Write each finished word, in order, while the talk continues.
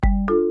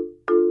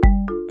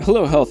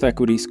Hello, Health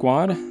Equity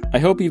Squad. I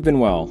hope you've been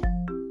well.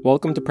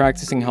 Welcome to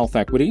Practicing Health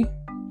Equity.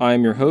 I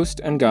am your host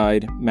and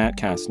guide, Matt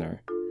Kastner.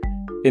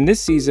 In this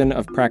season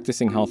of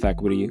Practicing Health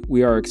Equity,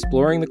 we are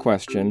exploring the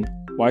question,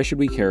 why should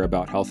we care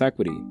about health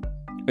equity?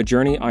 A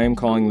journey I am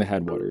calling the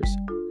Headwaters.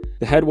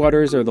 The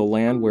Headwaters are the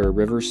land where a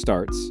river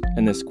starts,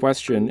 and this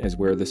question is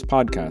where this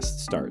podcast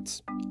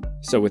starts.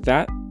 So with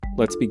that,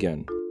 let's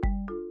begin.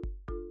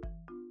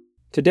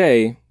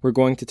 Today, we're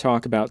going to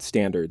talk about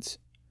standards.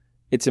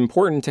 It's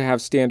important to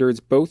have standards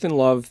both in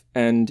love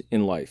and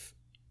in life.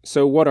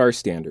 So what are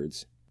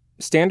standards?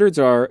 Standards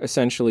are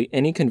essentially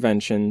any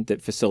convention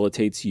that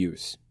facilitates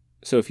use.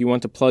 So if you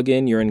want to plug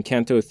in your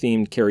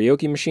Encanto-themed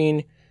karaoke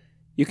machine,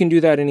 you can do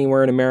that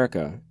anywhere in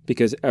America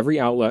because every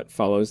outlet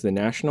follows the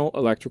National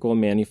Electrical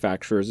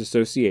Manufacturers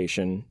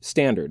Association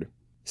standard.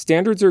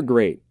 Standards are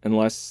great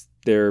unless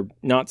they're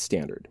not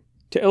standard.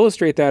 To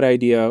illustrate that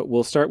idea,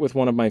 we'll start with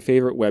one of my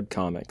favorite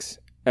webcomics,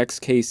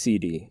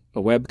 XKCD,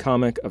 a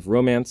webcomic of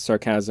romance,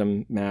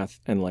 sarcasm, math,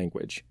 and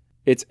language.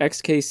 It's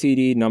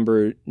XKCD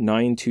number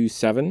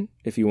 927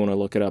 if you want to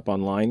look it up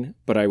online,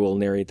 but I will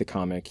narrate the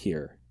comic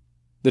here.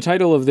 The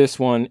title of this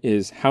one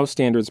is How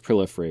Standards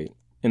Proliferate.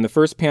 In the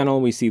first panel,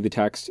 we see the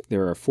text,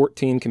 there are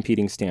 14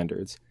 competing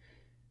standards.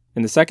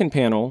 In the second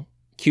panel,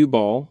 Cue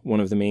Ball, one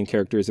of the main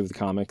characters of the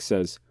comic,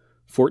 says,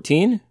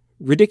 14?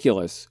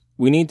 Ridiculous.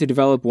 We need to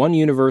develop one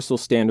universal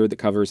standard that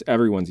covers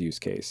everyone's use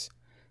case.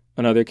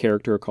 Another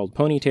character called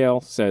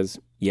Ponytail says,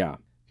 yeah.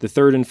 The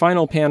third and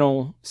final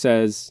panel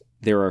says,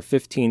 there are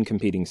 15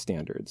 competing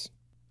standards.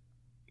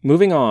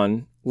 Moving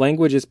on,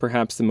 language is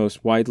perhaps the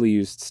most widely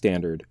used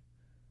standard.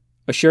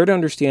 A shared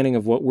understanding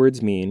of what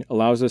words mean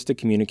allows us to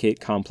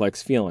communicate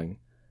complex feeling,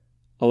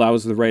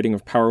 allows the writing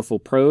of powerful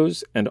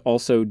prose, and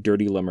also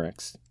dirty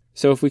limericks.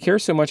 So if we care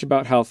so much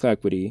about health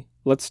equity,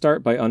 let's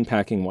start by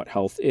unpacking what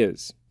health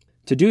is.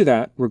 To do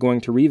that, we're going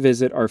to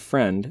revisit our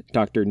friend,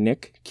 Dr.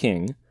 Nick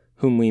King,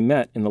 whom we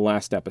met in the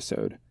last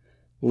episode.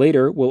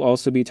 Later, we'll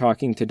also be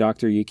talking to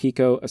Dr.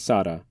 Yukiko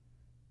Asada.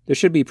 This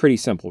should be pretty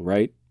simple,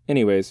 right?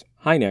 Anyways,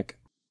 hi Nick.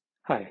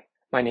 Hi,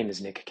 my name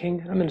is Nick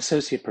King. I'm an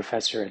associate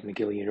professor at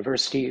McGill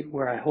University,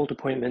 where I hold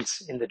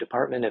appointments in the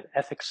Department of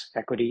Ethics,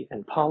 Equity,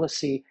 and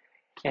Policy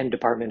and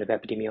Department of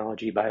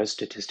Epidemiology,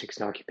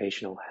 Biostatistics, and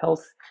Occupational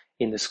Health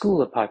in the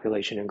School of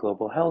Population and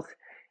Global Health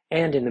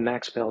and in the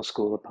Max Bell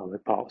School of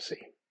Public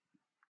Policy.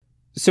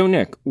 So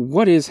Nick,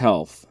 what is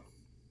health?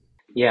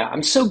 Yeah,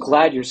 I'm so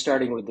glad you're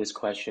starting with this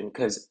question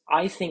because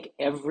I think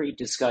every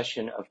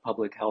discussion of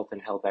public health and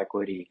health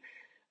equity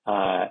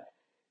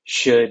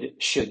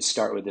should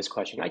start with this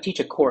question. I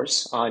teach a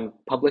course on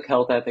public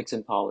health ethics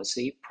and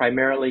policy,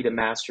 primarily to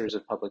Masters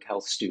of Public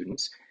Health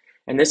students.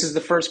 And this is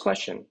the first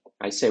question.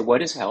 I say,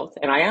 what is health?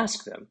 And I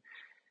ask them.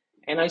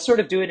 And I sort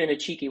of do it in a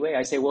cheeky way.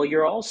 I say, well,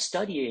 you're all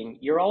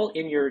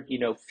in your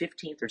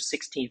 15th or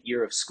 16th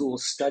year of school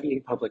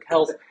studying public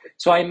health.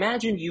 So I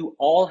imagine you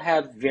all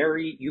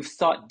you've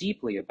thought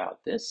deeply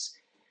about this.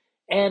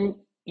 And,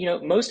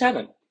 most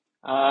haven't.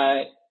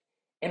 And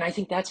I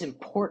think that's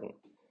important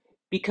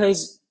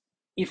because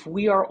if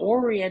we are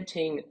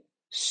orienting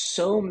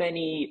so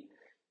many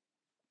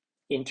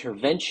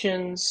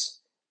interventions,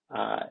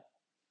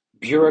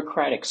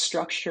 bureaucratic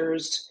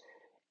structures,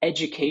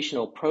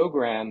 educational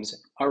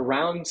programs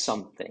around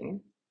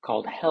something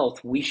called health,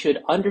 we should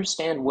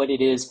understand what it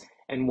is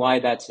and why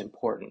that's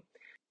important.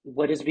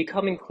 What is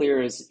becoming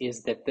clear is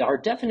that our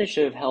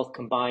definition of health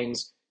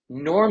combines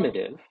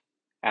normative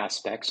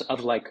aspects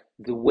of like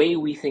the way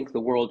we think the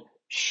world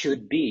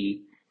should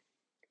be,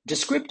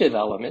 descriptive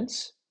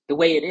elements, the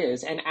way it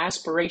is, and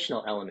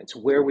aspirational elements,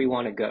 where we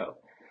want to go.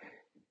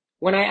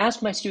 When I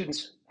ask my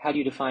students, how do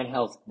you define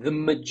health? The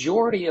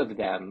majority of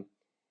them,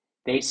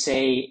 they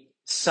say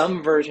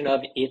some version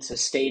of it's a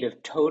state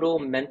of total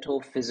mental,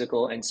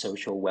 physical, and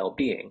social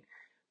well-being,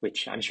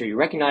 which I'm sure you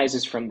recognize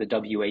is from the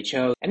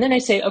WHO. And then I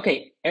say,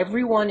 okay,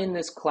 everyone in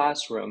this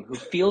classroom who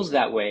feels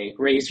that way,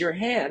 raise your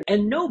hand,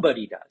 and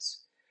nobody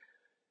does.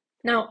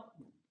 Now,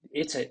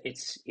 it's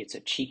a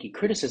cheeky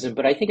criticism,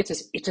 but I think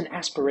it's an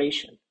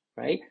aspiration,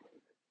 right?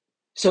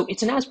 So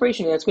it's an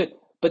aspiration, and that's good.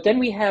 But then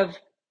we have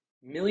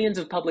millions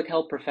of public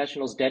health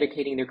professionals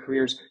dedicating their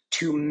careers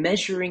to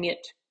measuring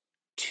it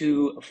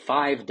to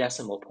 5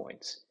 decimal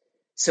points.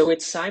 So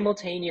it's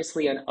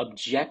simultaneously an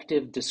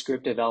objective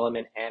descriptive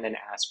element and an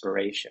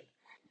aspiration.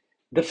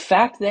 The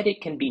fact that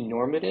it can be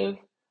normative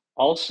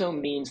also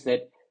means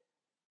that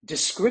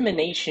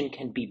discrimination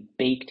can be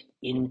baked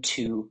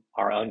into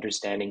our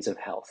understandings of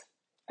health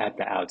at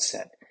the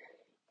outset.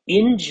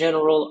 In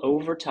general,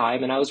 over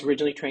time, and I was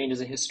originally trained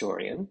as a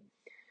historian,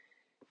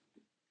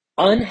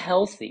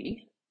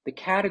 unhealthy, the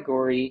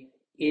category,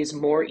 is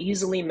more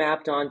easily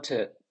mapped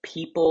onto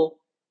people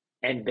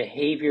and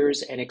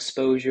behaviors and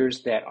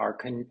exposures that are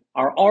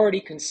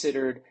already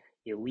considered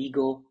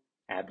illegal,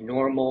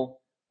 abnormal,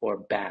 or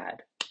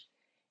bad.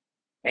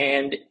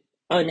 And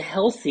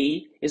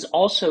unhealthy is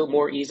also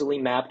more easily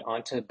mapped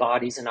onto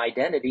bodies and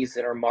identities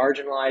that are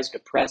marginalized,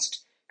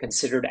 oppressed,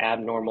 considered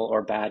abnormal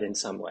or bad in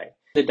some way.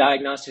 The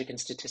Diagnostic and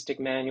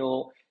Statistic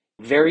Manual,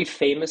 very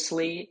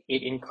famously,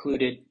 it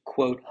included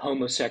quote,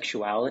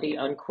 homosexuality,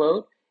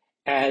 unquote,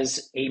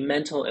 as a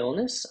mental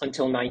illness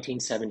until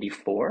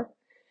 1974.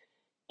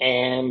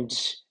 And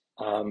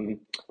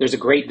there's a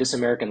great This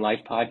American Life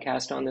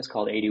podcast on this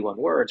called 81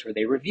 Words, where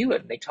they review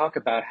it and they talk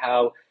about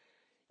how,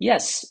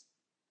 yes,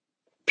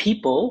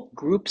 people,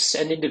 groups,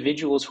 and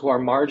individuals who are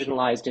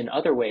marginalized in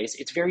other ways,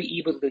 it's very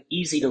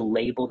easy to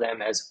label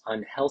them as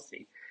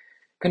unhealthy.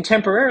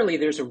 Contemporarily,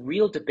 there's a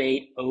real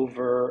debate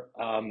over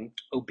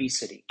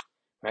obesity,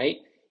 right?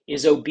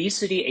 Is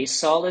obesity a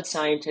solid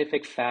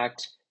scientific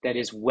fact that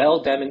is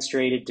well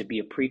demonstrated to be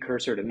a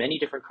precursor to many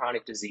different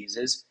chronic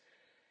diseases,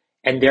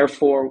 and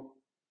therefore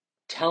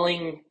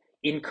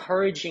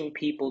encouraging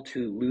people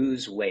to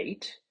lose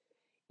weight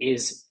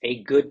is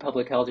a good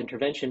public health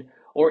intervention?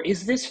 Or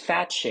is this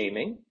fat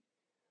shaming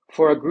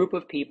for a group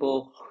of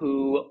people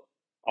who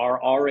are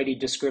already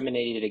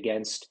discriminated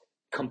against,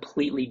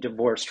 completely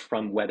divorced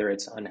from whether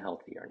it's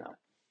unhealthy or not?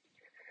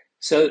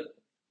 So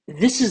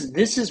this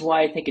is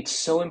why I think it's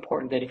so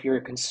important that if you're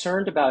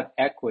concerned about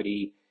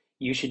equity,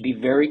 you should be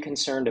very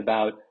concerned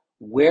about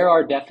where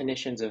our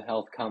definitions of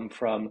health come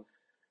from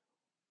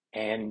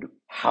and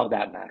how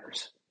that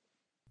matters.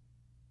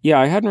 Yeah,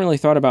 I hadn't really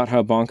thought about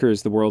how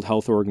bonkers the World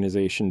Health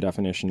Organization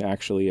definition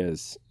actually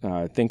is.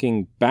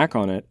 Thinking back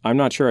on it, I'm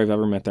not sure I've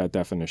ever met that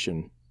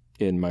definition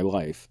in my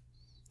life.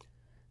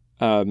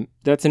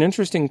 That's an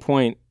interesting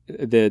point,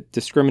 that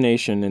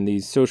discrimination and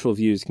these social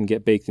views can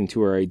get baked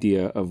into our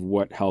idea of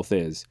what health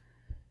is.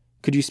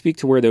 Could you speak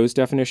to where those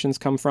definitions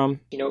come from?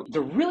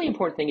 The really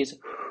important thing is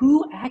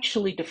who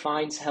actually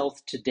defines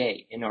health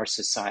today in our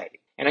society.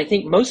 And I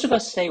think most of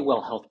us say,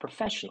 well, health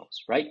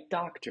professionals, right?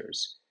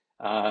 Doctors,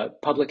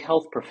 public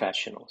health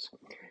professionals.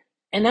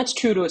 And that's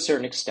true to a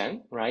certain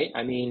extent, right?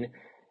 I mean,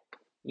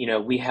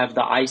 we have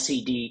the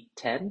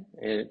ICD-10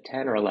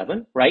 or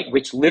 11, right?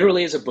 Which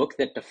literally is a book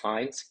that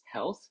defines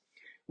health.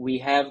 We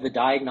have the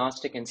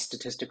Diagnostic and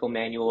Statistical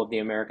Manual of the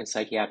American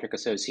Psychiatric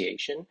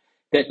Association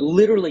that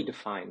literally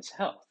defines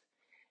health.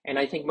 And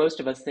I think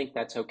most of us think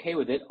that's okay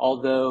with it,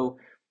 although,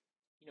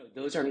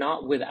 those are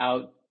not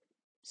without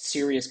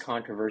serious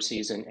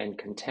controversies and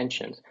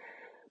contentions.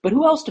 But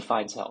who else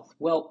defines health?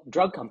 Well,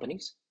 drug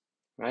companies,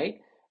 right?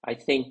 I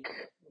think,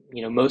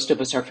 most of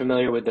us are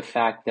familiar with the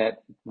fact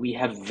that we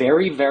have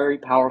very, very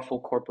powerful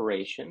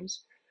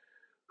corporations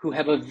who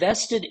have a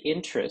vested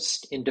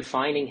interest in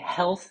defining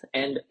health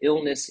and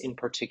illness in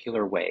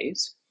particular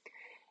ways.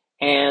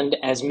 And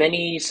as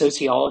many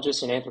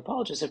sociologists and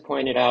anthropologists have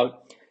pointed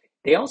out,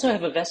 they also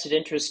have a vested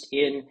interest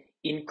in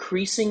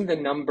increasing the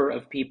number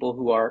of people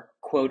who are,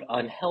 quote,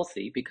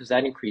 unhealthy, because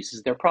that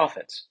increases their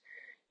profits.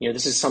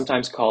 This is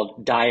sometimes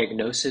called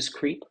diagnosis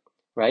creep,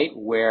 right?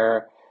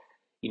 Where,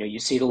 you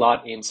see it a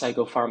lot in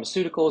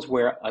psychopharmaceuticals,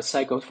 where a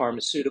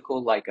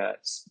psychopharmaceutical like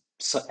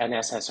an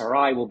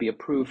SSRI will be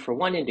approved for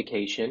one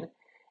indication.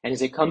 And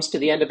as it comes to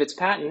the end of its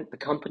patent, the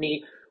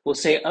company will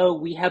say, oh,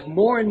 we have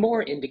more and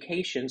more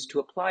indications to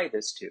apply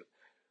this to.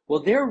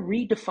 Well, they're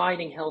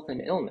redefining health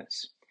and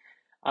illness.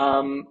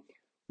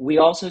 We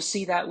also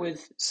see that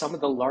with some of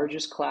the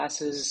largest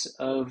classes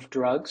of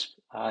drugs,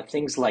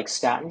 things like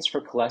statins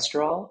for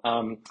cholesterol.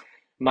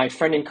 My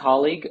friend and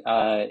colleague,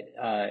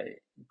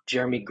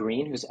 Jeremy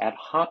Green, who's at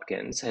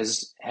Hopkins,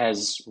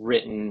 has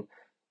written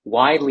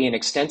widely and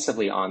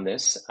extensively on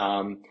this,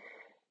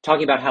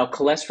 talking about how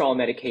cholesterol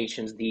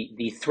medications,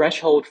 the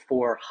threshold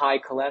for high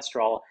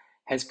cholesterol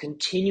has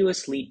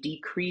continuously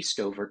decreased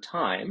over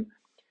time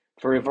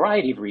for a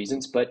variety of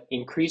reasons, but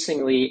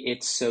increasingly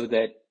it's so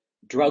that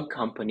drug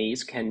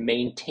companies can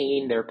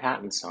maintain their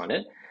patents on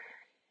it.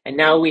 And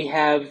now we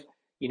have,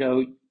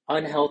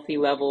 unhealthy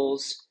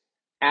levels,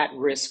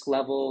 at-risk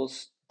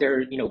levels,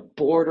 they're,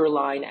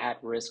 borderline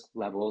at-risk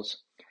levels.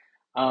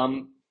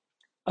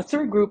 A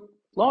third group,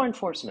 law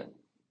enforcement,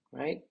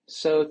 right?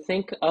 So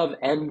think of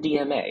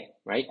MDMA,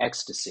 right?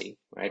 Ecstasy,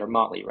 right? Or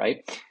Motley, right?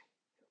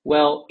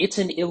 Well, it's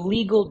an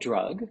illegal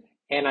drug.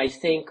 And I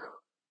think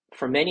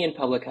for many in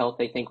public health,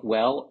 they think,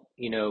 well,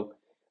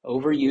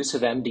 overuse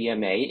of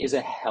MDMA is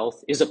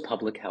a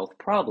public health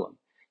problem.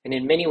 And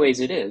in many ways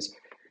it is.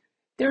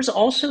 There's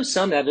also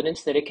some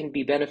evidence that it can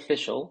be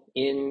beneficial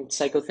in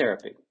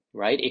psychotherapy,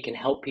 right? It can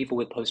help people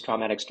with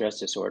post-traumatic stress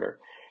disorder.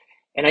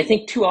 And I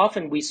think too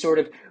often we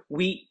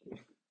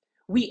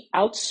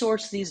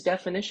outsource these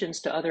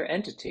definitions to other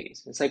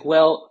entities. It's like,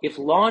 well, if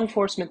law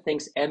enforcement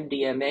thinks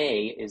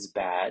MDMA is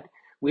bad,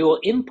 we will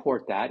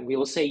import that and we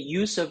will say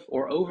use of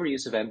or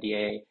overuse of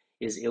MDMA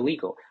is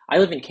illegal. I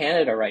live in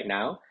Canada right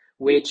now,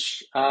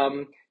 which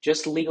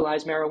just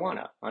legalized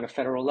marijuana on a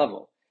federal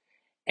level.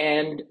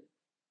 And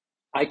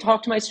I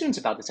talk to my students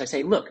about this. I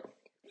say, look,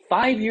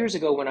 5 years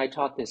ago when I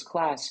taught this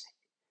class,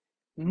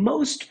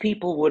 most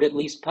people would at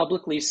least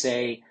publicly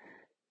say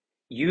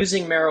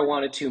using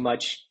marijuana too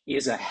much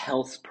is a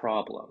health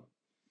problem.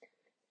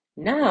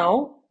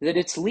 Now that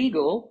it's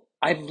legal,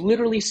 I've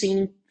literally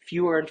seen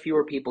fewer and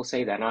fewer people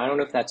say that. And I don't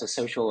know if that's a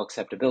social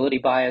acceptability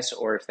bias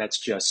or if that's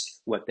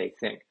just what they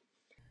think.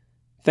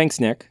 Thanks,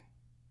 Nick.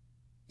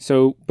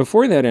 So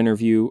before that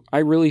interview, I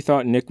really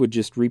thought Nick would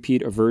just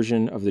repeat a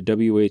version of the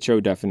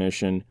WHO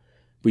definition,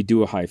 We'd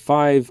do a high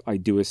five,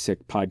 I'd do a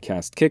sick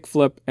podcast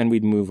kickflip, and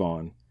we'd move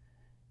on.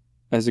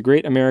 As the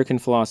great American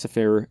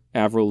philosopher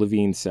Avril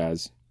Lavigne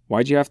says,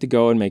 why'd you have to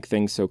go and make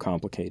things so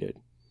complicated?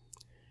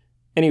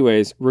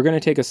 Anyways, we're going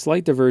to take a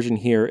slight diversion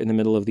here in the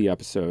middle of the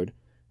episode.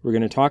 We're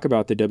going to talk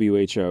about the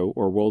WHO,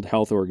 or World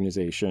Health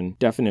Organization,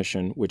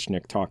 definition, which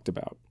Nick talked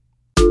about.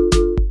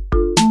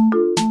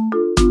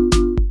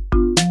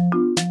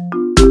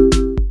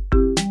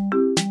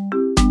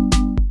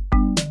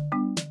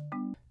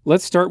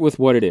 Let's start with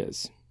what it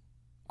is.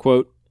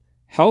 Quote,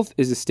 health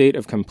is a state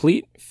of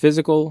complete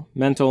physical,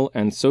 mental,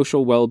 and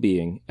social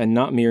well-being, and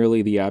not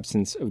merely the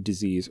absence of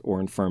disease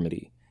or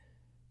infirmity.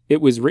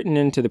 It was written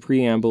into the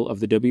preamble of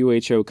the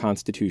WHO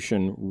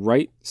Constitution,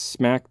 right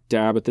smack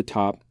dab at the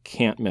top,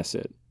 can't miss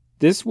it.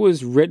 This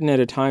was written at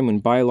a time when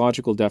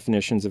biological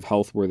definitions of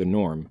health were the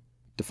norm,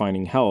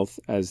 defining health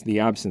as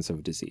the absence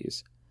of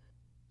disease.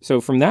 So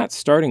from that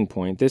starting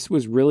point, this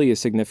was really a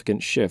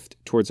significant shift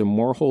towards a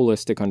more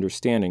holistic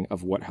understanding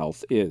of what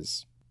health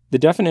is. The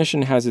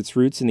definition has its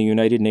roots in the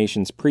United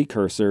Nations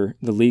precursor,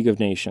 the League of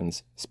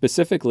Nations,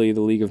 specifically the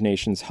League of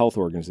Nations Health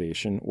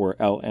Organization, or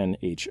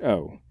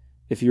LNHO.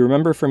 If you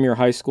remember from your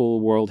high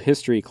school world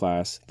history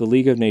class, the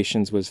League of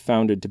Nations was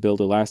founded to build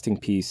a lasting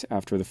peace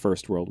after the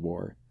First World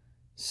War.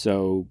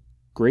 So,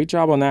 great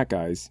job on that,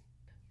 guys.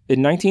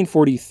 In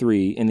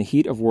 1943, in the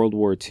heat of World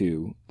War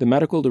II, the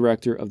medical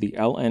director of the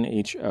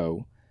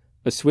LNHO,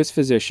 a Swiss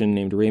physician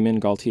named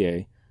Raymond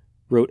Gaultier,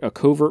 wrote a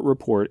covert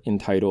report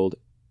entitled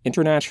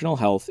International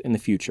Health in the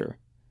Future.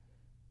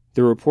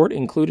 The report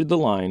included the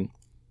line,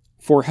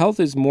 "For health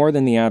is more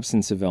than the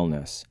absence of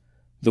illness.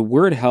 The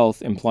word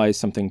health implies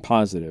something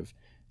positive,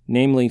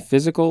 namely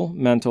physical,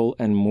 mental,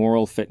 and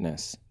moral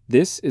fitness.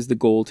 This is the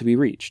goal to be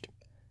reached."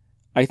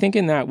 I think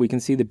in that we can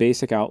see the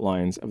basic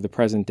outlines of the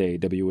present-day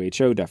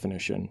WHO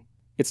definition.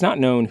 It's not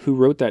known who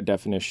wrote that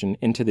definition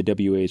into the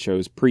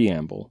WHO's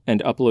preamble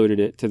and uploaded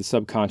it to the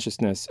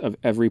subconsciousness of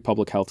every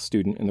public health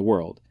student in the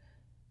world,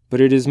 but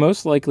it is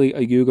most likely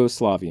a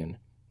Yugoslavian,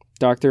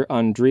 Dr.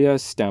 Andrija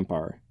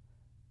Stampar,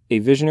 a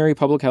visionary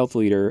public health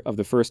leader of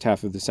the first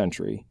half of the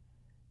century.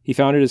 He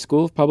founded a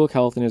school of public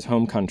health in his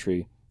home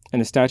country,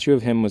 and a statue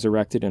of him was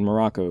erected in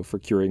Morocco for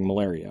curing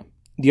malaria.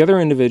 The other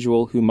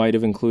individual who might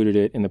have included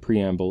it in the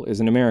preamble is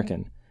an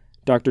American,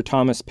 Dr.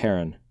 Thomas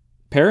Perrin.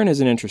 Perrin is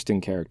an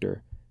interesting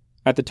character.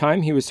 At the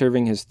time, he was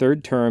serving his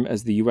third term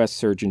as the U.S.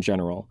 Surgeon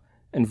General,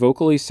 and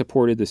vocally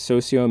supported the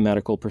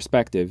socio-medical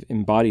perspective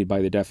embodied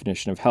by the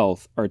definition of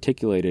health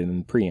articulated in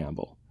the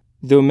preamble.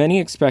 Though many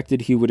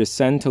expected he would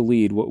ascend to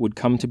lead what would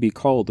come to be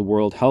called the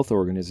World Health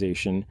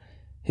Organization,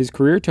 his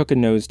career took a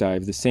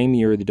nosedive the same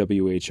year the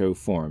WHO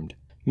formed.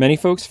 Many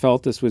folks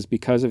felt this was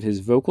because of his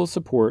vocal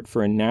support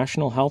for a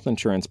national health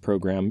insurance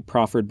program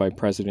proffered by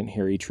President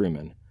Harry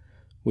Truman,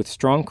 with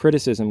strong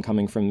criticism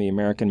coming from the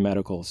American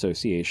Medical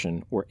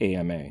Association, or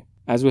AMA.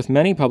 As with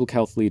many public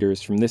health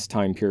leaders from this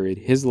time period,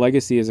 his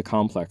legacy is a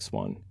complex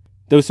one.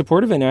 Though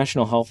support of a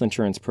national health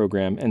insurance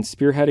program and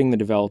spearheading the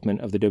development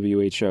of the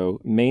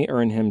WHO may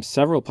earn him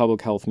several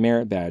public health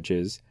merit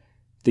badges,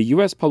 the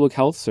U.S. Public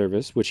Health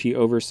Service, which he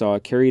oversaw,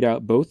 carried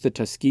out both the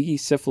Tuskegee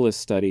syphilis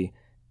study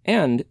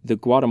and the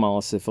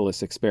Guatemala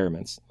syphilis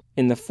experiments.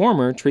 In the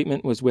former,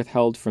 treatment was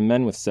withheld from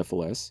men with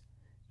syphilis,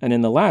 and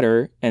in the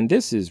latter, and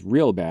this is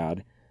real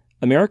bad,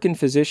 American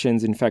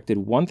physicians infected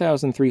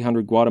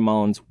 1,300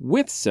 Guatemalans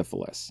with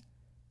syphilis.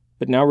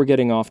 But now we're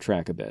getting off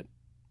track a bit.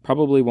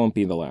 Probably won't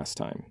be the last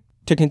time.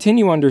 To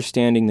continue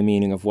understanding the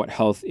meaning of what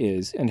health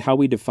is and how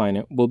we define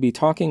it, we'll be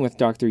talking with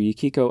Dr.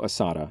 Yukiko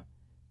Asada.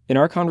 In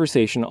our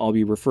conversation, I'll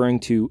be referring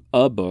to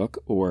a book,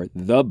 or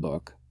the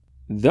book.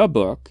 The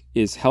book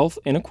is Health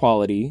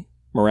Inequality,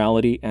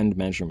 Morality, and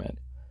Measurement.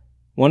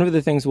 One of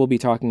the things we'll be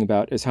talking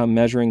about is how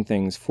measuring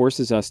things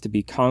forces us to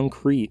be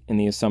concrete in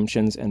the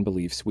assumptions and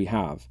beliefs we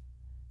have.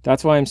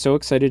 That's why I'm so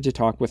excited to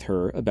talk with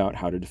her about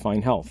how to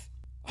define health.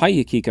 Hi,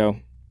 Yukiko.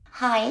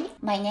 Hi,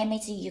 my name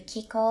is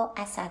Yukiko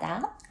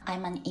Asada.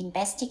 I'm an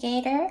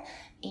investigator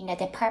in the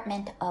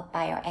Department of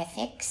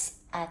Bioethics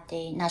at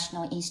the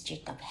National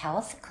Institute of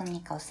Health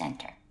Clinical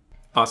Center.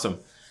 Awesome.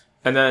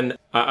 And then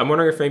I'm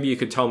wondering if maybe you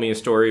could tell me a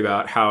story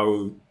about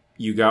how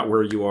you got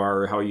where you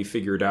are, or how you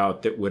figured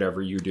out that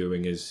whatever you're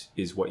doing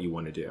is what you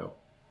want to do.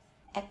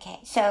 Okay,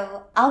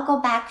 so I'll go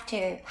back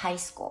to high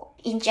school.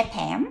 In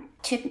Japan,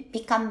 to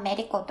become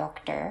medical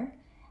doctor,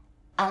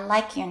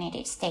 unlike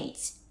United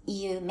States,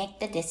 you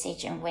make the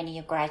decision when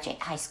you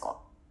graduate high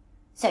school.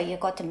 So you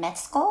go to med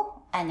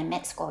school, and the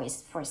med school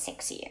is for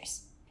 6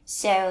 years.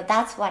 So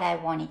that's what I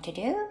wanted to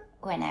do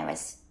when I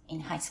was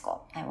in high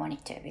school. I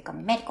wanted to become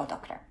a medical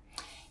doctor.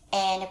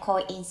 And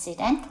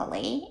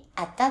coincidentally,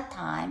 at that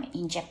time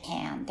in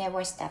Japan, there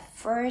was the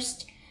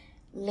first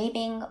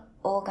living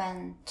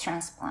organ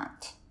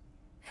transplant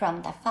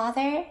from the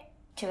father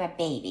to a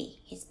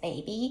baby, his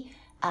baby,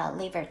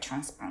 liver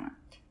transplant.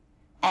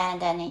 And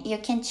then you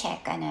can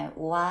check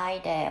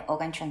why the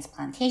organ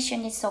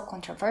transplantation is so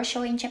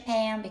controversial in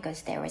Japan,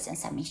 because there was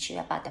some issue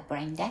about the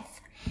brain death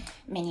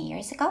many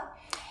years ago.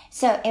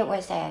 So it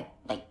was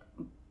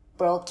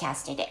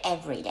broadcasted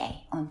every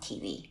day on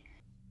TV.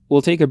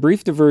 We'll take a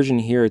brief diversion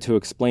here to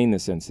explain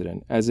this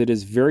incident, as it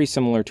is very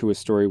similar to a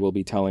story we'll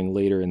be telling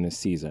later in this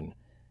season.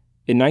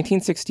 In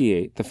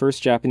 1968, the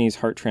first Japanese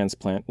heart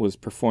transplant was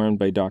performed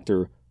by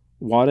Dr.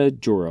 Wada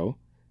Juro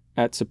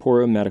at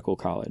Sapporo Medical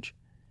College.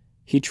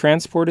 He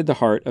transported the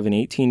heart of an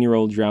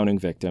 18-year-old drowning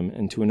victim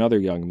into another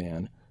young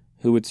man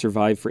who would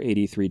survive for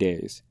 83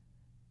 days.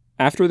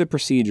 After the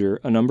procedure,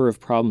 a number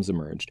of problems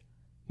emerged.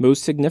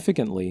 Most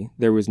significantly,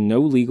 there was no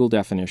legal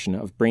definition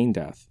of brain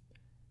death.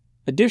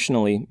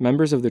 Additionally,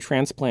 members of the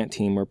transplant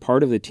team were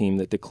part of the team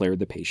that declared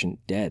the patient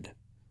dead.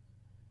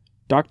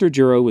 Dr.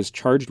 Juro was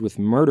charged with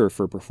murder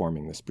for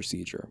performing this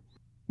procedure.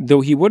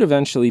 Though he would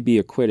eventually be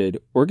acquitted,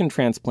 organ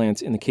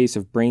transplants in the case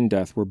of brain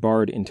death were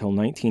barred until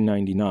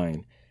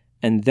 1999,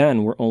 and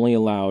then were only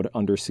allowed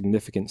under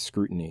significant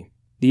scrutiny.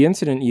 The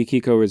incident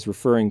Yukiko is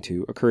referring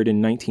to occurred in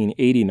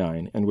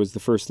 1989 and was the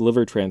first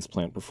liver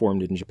transplant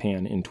performed in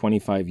Japan in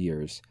 25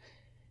 years.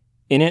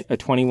 In it, a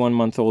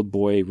 21-month-old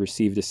boy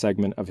received a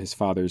segment of his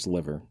father's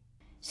liver.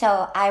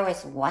 So I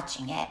was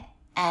watching it,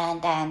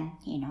 and then,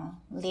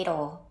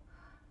 little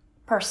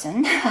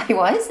person I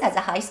was as a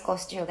high school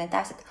student,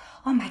 I said,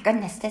 oh my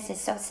goodness, this is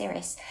so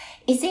serious.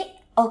 Is it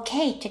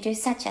okay to do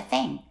such a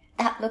thing?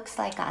 That looks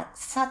like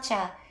such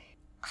a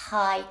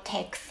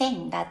high-tech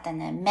thing that the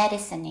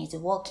medicine is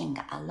walking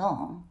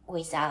along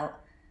without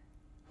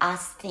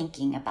us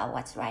thinking about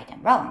what's right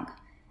and wrong.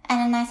 And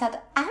then I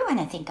thought, I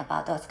want to think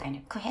about those kind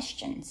of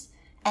questions.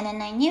 And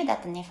then I knew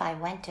that if I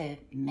went to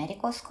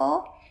medical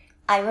school,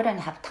 I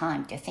wouldn't have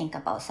time to think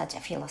about such a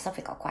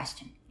philosophical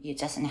question. You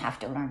just have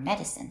to learn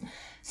medicine.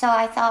 So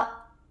I thought,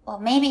 well,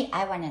 maybe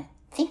I want to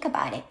think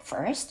about it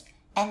first.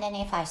 And then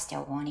if I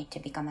still wanted to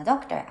become a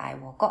doctor, I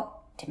will go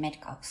to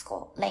medical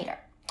school later.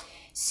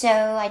 So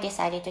I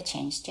decided to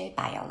change to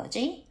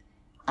biology.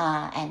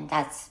 And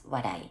that's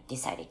what I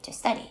decided to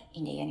study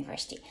in the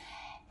university.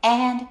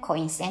 And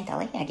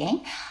coincidentally,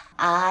 again,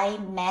 I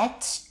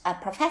met a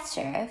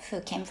professor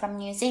who came from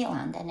New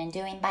Zealand and then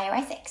doing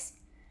bioethics.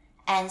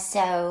 And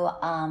so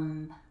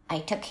I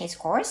took his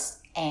course,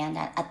 and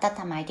at that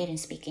time I didn't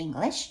speak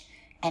English,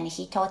 and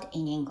he taught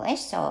in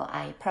English, so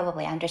I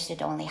probably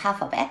understood only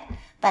half of it,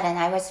 but then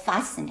I was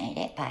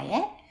fascinated by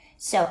it.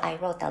 So I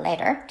wrote a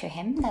letter to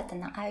him that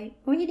I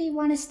really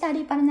want to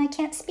study, but I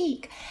can't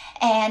speak.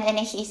 And then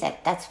he said,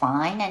 that's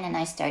fine. And then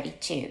I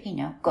started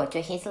to, go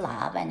to his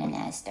lab, and then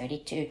I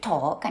started to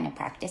talk and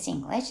practice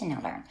English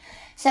and learn.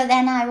 So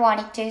then I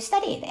wanted to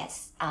study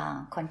this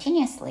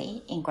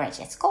continuously in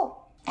graduate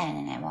school. And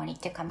then I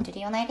wanted to come to the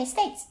United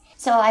States.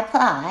 So I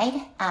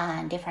applied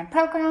on different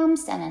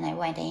programs, and then I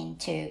went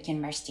into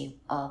University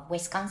of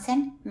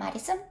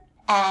Wisconsin-Madison.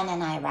 And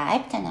then I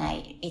arrived, and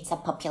it's a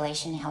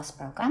population health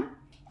program.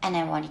 And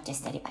I wanted to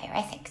study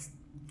bioethics.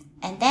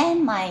 And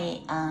then my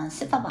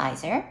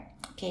supervisor,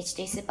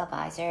 PhD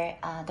supervisor,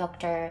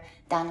 Dr.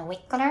 Dan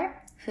Wickler,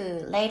 who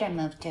later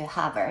moved to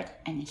Harvard,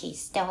 and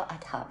he's still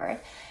at Harvard,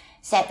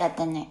 said that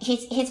then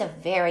he's a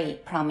very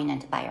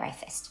prominent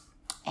bioethicist.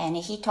 And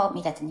he told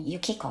me that,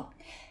 Yukiko,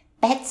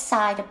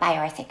 bedside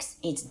bioethics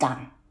is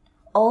done.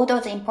 All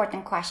those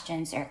important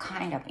questions are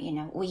kind of,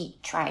 we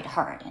tried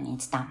hard and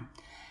it's done.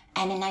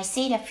 And then I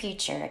see the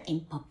future in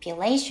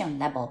population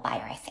level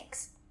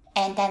bioethics.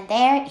 And then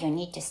there, you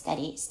need to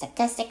study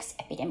statistics,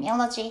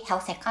 epidemiology,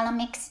 health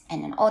economics,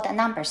 and then all the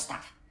number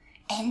stuff.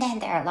 And then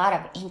there are a lot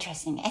of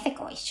interesting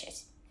ethical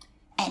issues.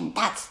 And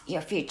that's your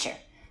future.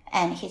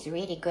 And he's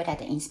really good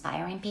at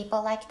inspiring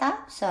people like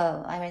that.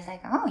 So I was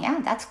like, oh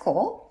yeah, that's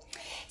cool.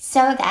 So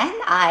then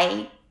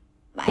I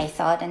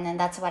thought, and then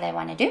that's what I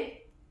want to do.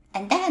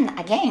 And then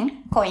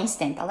again,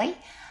 coincidentally,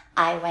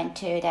 I went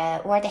to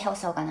the World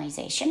Health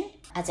Organization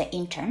as an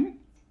intern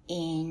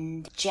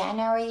in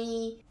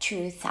January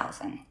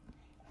 2000.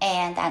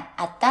 And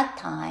at that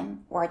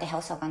time, World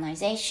Health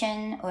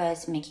Organization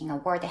was making a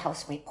World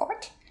Health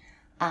Report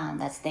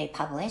that they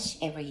publish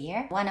every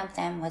year. One of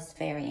them was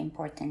very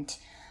important,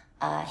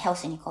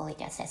 health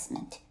inequality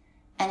assessment.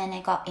 And then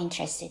I got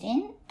interested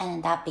in,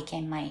 and that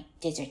became my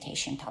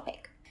dissertation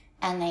topic.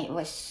 And it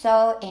was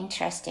so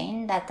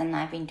interesting that then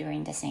I've been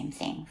doing the same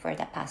thing for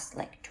the past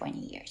 20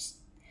 years.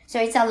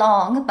 So it's a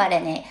long, but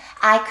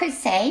I could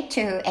say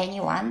to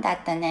anyone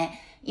that then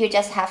you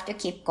just have to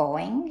keep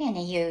going, and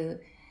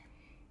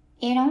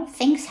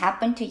things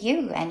happen to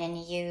you, and then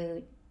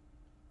you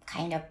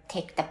kind of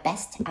take the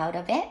best out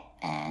of it,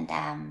 and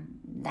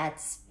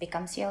that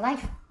becomes your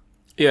life.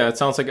 Yeah, it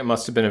sounds like it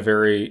must have been a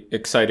very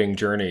exciting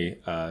journey.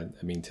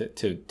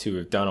 To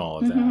have done all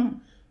of that. Mm-hmm.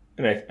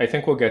 And I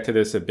think we'll get to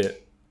this a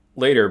bit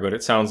later, but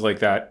it sounds like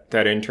that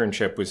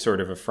internship was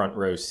sort of a front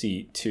row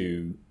seat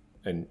to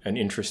an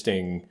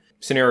interesting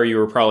scenario you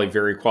were probably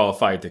very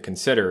qualified to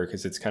consider,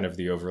 because it's kind of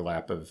the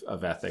overlap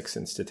of ethics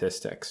and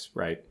statistics,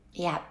 right?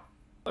 Yeah.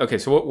 Okay,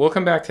 so we'll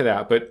come back to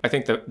that. But I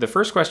think the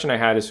first question I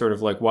had is sort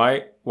of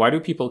why do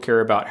people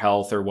care about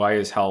health, or why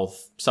is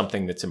health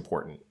something that's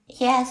important?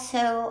 Yeah,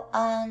 so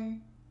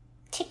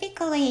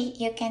typically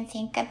you can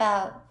think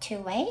about two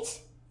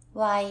ways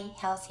why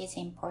health is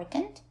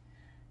important.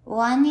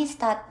 One is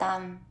that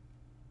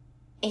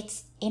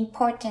it's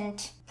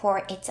important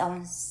for its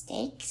own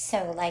sake.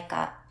 So like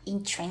a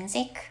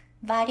intrinsic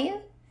value,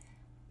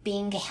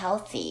 being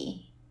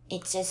healthy,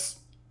 it just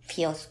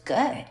feels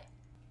good.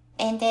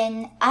 And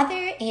then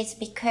other is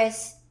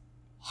because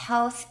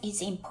health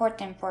is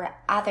important for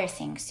other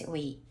things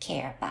we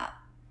care about.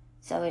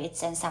 So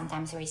it's, and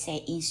sometimes we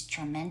say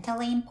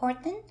instrumentally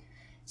important.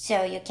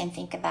 So you can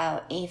think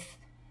about if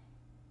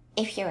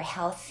you're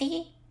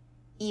healthy,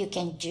 you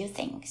can do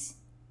things.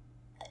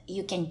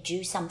 You can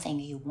do something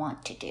you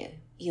want to do.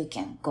 You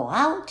can go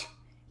out,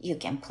 you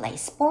can play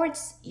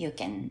sports, you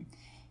can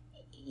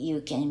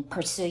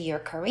pursue your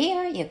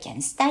career, you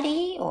can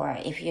study, or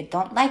if you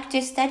don't like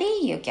to study,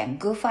 you can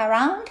goof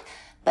around.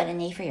 But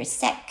then if you're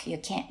sick, you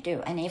can't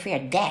do. And if you're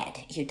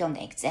dead, you don't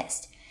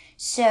exist.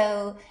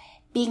 So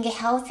being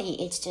healthy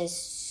is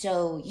just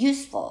so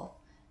useful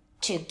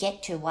to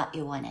get to what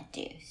you want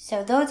to do.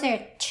 So those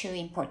are two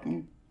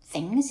important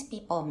things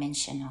people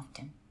mention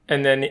often.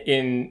 And then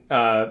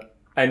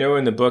I know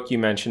in the book you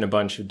mentioned a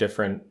bunch of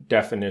different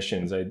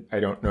definitions. I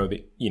don't know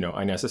that,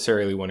 I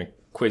necessarily want to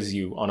quiz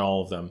you on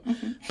all of them,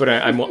 but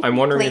I'm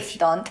wondering Please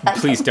don't.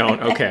 Please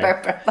don't.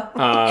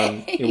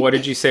 Okay. What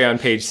did you say on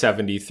page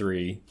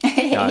 73?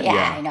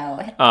 Yeah, I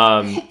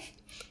know.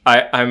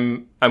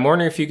 I'm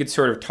wondering if you could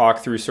sort of talk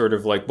through sort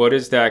of like, what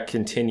does that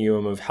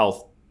continuum of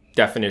health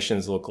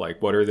definitions look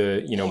like? What are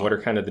the, what are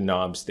kind of the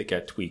knobs that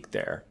get tweaked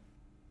there?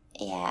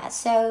 Yeah,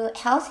 so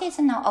health is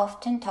not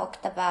often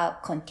talked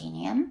about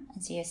continuum,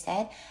 as you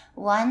said.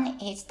 One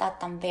is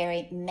that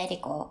very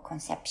medical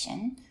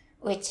conception,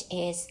 which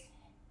is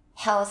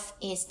health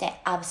is the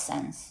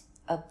absence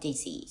of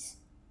disease.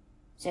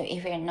 So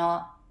if you're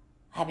not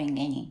having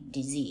any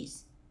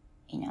disease,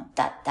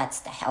 that's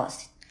the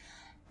health.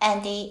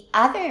 And the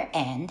other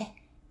end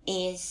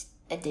is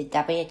the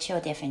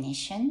WHO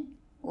definition,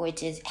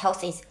 which is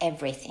health is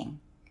everything.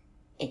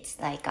 It's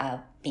like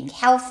being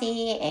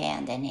healthy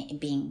and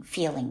then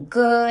feeling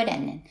good,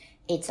 and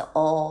it's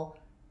all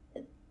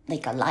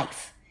like a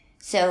life.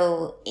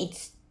 So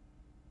it's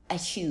a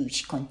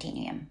huge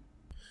continuum.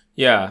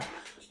 Yeah.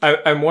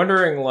 I'm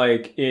wondering,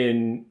 like,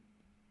 in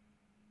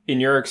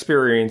your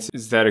experience,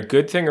 is that a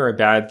good thing or a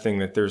bad thing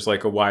that there's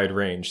like a wide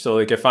range? So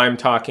like if I'm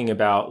talking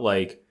about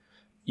like,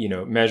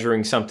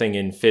 measuring something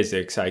in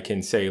physics, I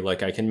can say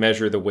like I can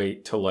measure the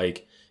weight to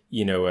like,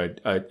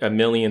 a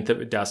millionth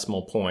of a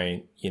decimal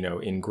point,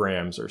 in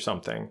grams or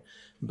something.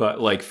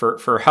 But like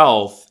for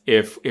health,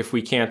 if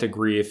we can't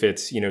agree if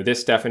it's,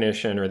 this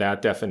definition or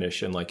that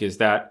definition, like is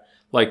that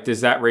like,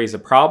 does that raise a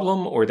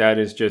problem, or that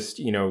is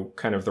just,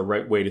 kind of the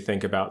right way to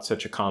think about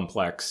such a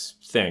complex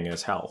thing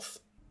as health?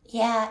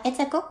 Yeah, it's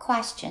a good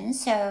question.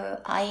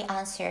 So I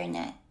answer in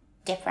a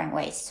different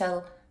way.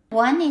 So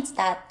one is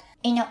that,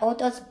 all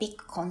those big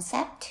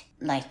concepts,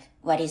 like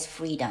what is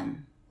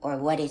freedom or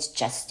what is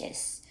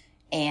justice,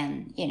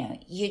 and,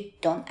 you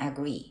don't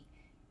agree.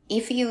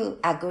 If you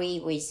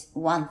agree with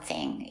one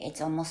thing,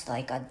 it's almost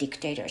like a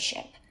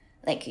dictatorship.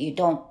 Like you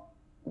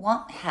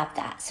won't have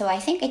that. So I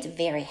think it's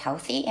very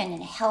healthy,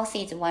 and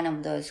healthy is one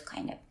of those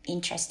kind of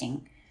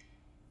interesting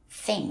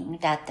thing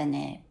that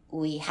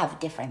we have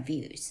different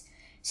views.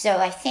 So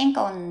I think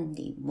on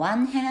the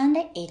one hand,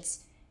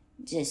 it's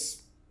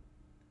just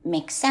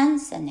makes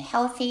sense and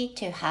healthy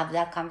to have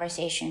that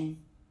conversation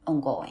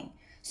ongoing.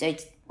 So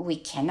we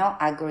cannot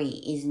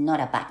agree is not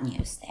a bad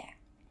news there.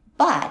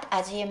 But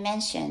as you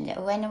mentioned,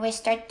 when we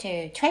start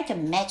to try to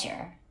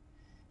measure,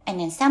 and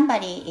then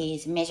somebody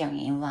is measuring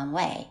in one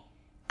way,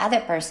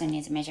 other person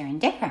is measuring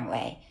different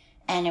way,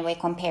 and we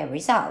compare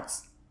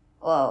results.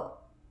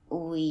 Well,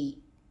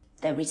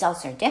 the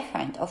results are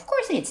different. Of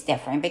course it's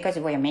different because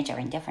we're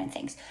measuring different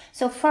things.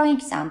 So for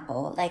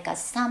example, like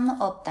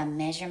some of the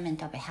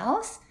measurement of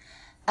health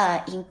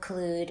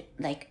include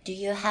like, do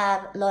you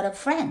have a lot of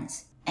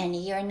friends and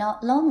you're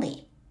not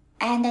lonely?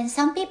 And then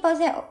some people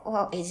say,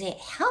 well, is it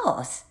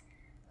health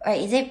or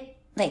is it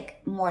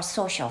like more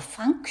social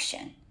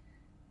function?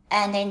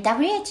 And then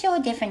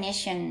WHO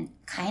definition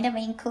kind of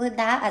include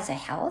that as a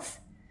health.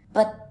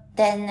 But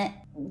then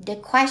the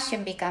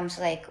question becomes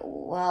like,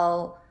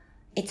 well,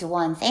 it's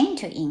one thing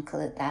to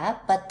include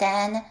that. But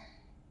then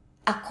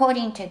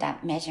according to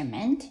that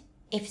measurement,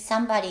 if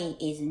somebody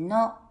is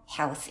not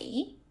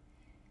healthy,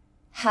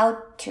 how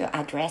to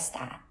address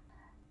that?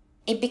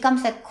 It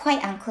becomes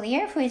quite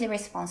unclear who is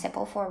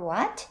responsible for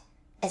what,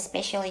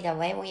 especially the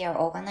way we are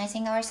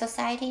organizing our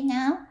society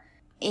now.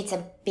 It's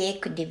a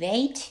big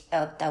debate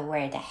of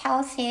where the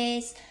health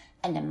is.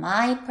 And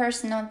my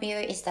personal view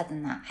is that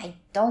I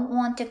don't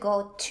want to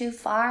go too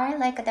far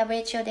like the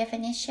WHO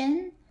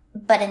definition,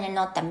 but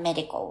not the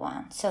medical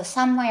one. So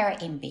somewhere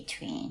in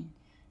between.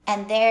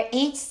 And there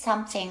is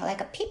something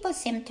like people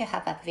seem to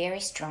have a very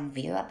strong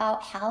view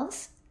about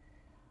health.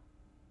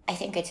 I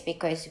think it's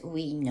because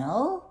we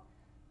know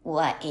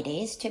what it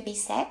is to be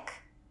sick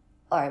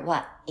or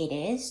what it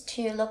is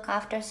to look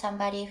after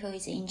somebody who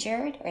is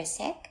injured or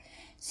sick.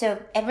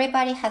 So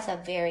everybody has a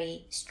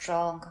very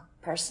strong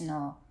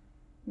personal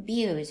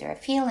views or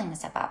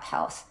feelings about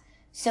health.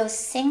 So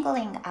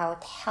singling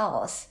out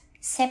health,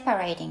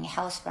 separating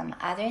health from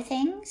other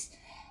things,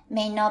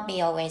 may not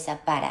be always a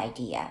bad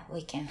idea.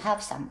 We can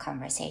have some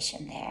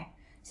conversation there.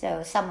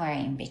 So somewhere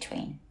in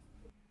between.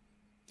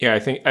 Yeah, I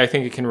think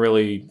it can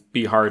really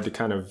be hard to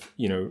kind of,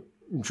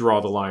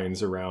 draw the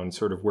lines around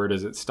sort of where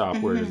does it stop,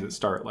 where does it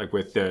start? Like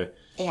with the,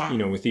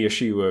 with the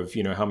issue of,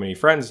 how many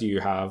friends do you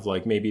have?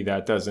 Like maybe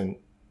that doesn't,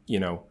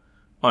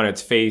 on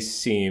its face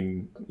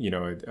seem,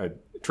 a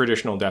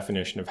traditional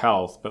definition of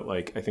health, but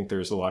like I think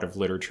there's a lot of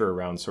literature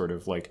around sort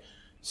of like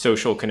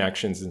social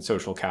connections and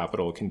social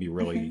capital can be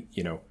really,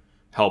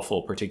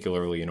 helpful,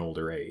 particularly in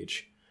older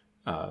age.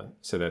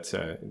 So that's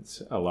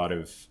it's a lot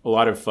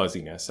of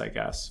fuzziness, I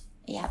guess.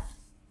 Yeah.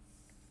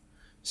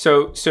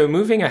 So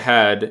moving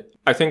ahead,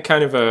 I think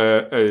kind of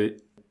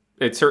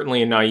it's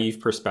certainly a naive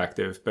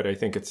perspective, but I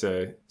think it's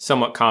a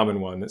somewhat common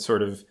one that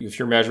sort of, if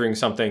you're measuring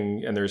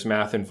something and there's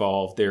math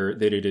involved there,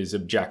 that it is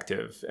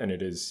objective and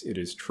it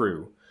is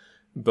true.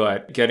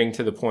 But getting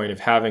to the point of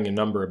having a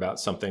number about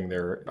something,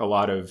 there are a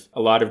lot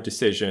of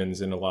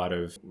decisions and a lot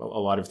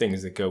of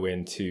things that go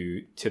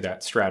into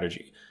that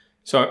strategy.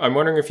 So I'm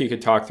wondering if you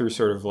could talk through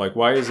sort of like,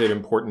 why is it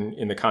important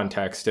in the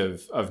context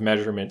of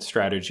measurement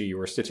strategy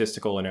or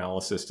statistical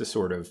analysis to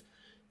sort of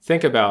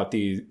think about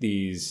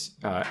these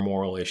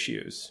moral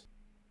issues?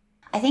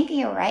 I think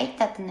you're right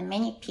that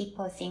many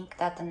people think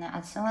that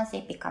as soon as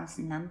it becomes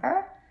a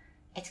number,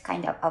 it's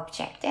kind of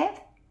objective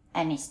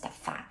and it's the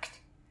fact.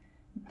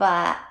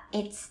 But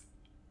it's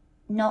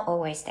not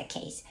always the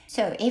case.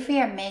 So if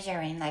we are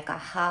measuring like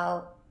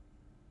how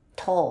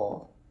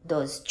tall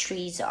those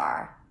trees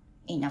are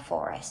in a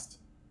forest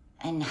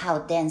and how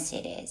dense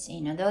it is,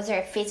 those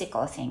are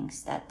physical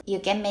things that you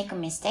can make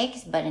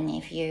mistakes, but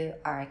if you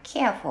are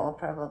careful,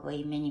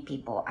 probably many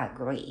people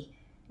agree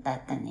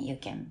that then you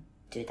can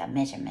do the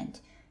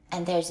measurement.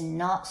 And there's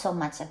not so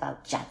much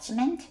about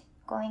judgment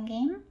going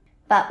in.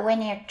 But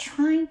when you're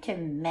trying to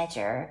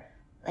measure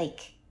like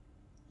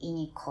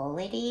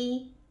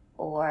inequality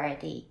or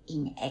the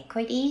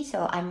inequity,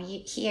 so I'm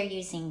here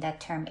using the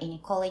term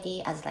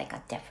inequality as like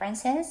a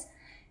differences,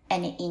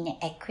 and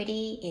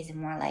inequity is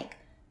more like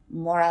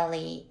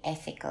morally,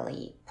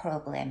 ethically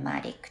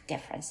problematic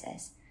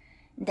differences,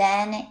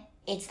 then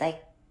it's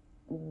like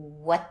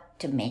what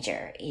to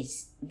measure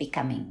is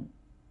becoming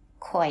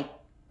quite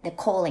the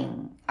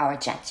calling our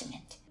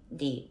judgment.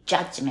 The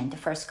judgment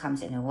first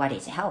comes in what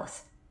is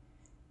health.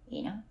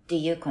 Do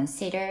you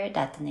consider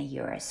that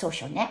your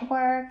social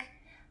network,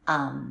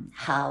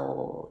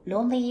 how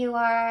lonely you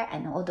are,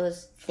 and all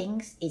those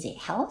things, is it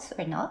health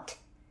or not?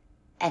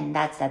 And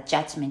that's the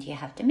judgment you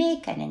have to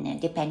make. And then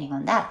depending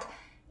on that,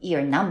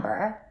 your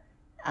number,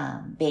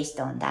 based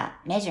on that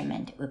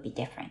measurement, would be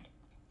different.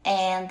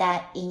 And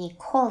that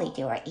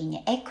inequality or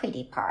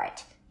inequity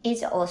part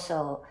is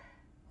also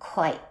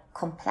quite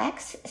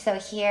complex. So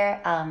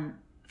here,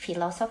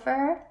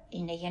 philosopher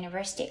in the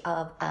University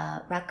of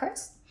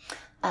Rutgers,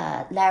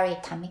 Larry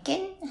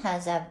Tamikin,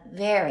 has a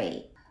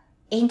very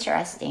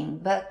interesting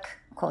book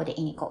called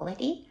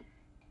Inequality.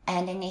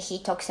 And then he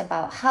talks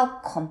about how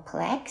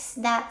complex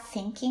that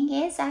thinking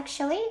is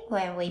actually,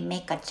 where we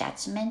make a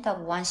judgment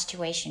of one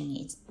situation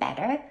is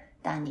better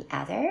than the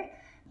other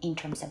in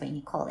terms of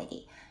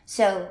inequality.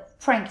 So,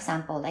 for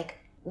example, like,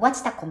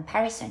 what's the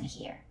comparison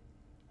here?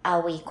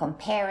 Are we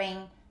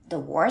comparing the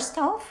worst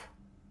off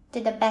to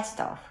the best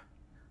off?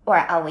 Or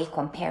are we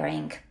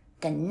comparing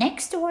the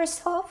next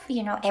worst off,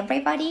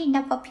 everybody in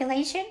the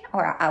population?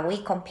 Or are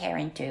we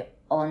comparing to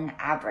on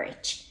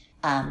average?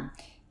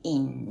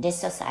 In this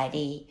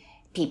society,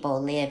 people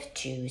live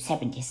to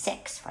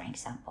 76, for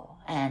example.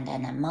 And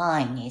then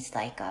mine is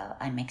like,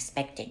 I'm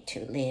expected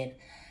to live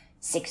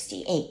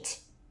 68,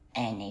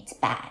 and it's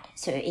bad.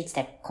 So it's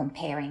like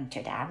comparing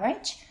to the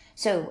average.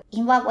 So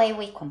in what way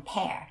we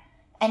compare?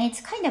 And it's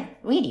kind of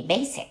really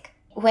basic.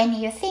 When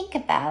you think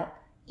about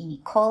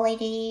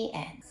inequality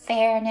and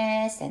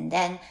fairness, and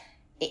then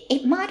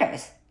it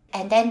matters.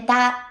 And then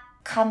that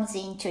comes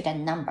into the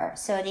number.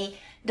 So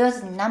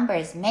those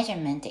numbers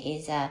measurement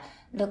is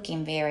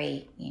looking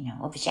very,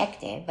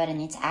 objective, but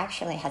it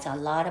actually has a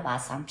lot of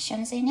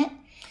assumptions in it.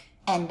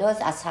 And those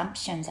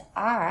assumptions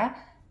are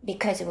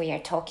because we are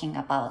talking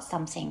about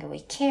something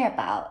we care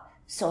about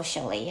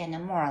socially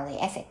and morally,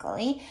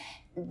 ethically.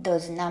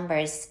 Those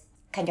numbers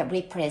kind of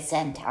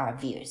represent our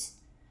views.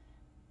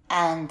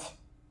 And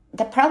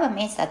the problem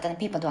is that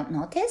people don't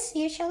notice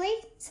usually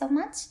so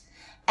much.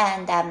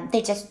 And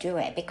they just do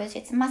it because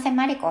it's a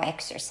mathematical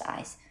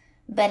exercise.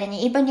 But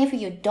even if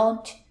you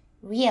don't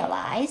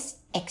realize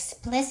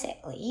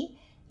explicitly,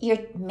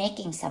 you're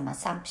making some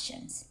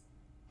assumptions.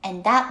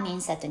 And that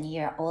means that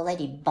you're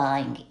already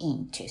buying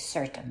into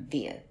certain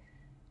view.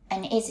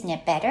 And isn't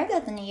it better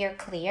that you're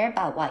clear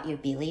about what you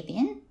believe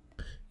in?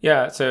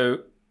 Yeah,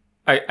 so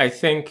I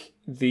think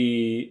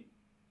the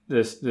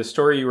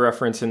story you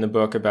reference in the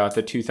book about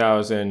the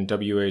 2000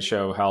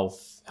 WHO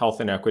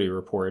Health Inequity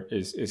Report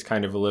is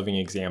kind of a living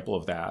example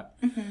of that.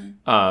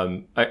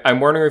 Mm-hmm. I'm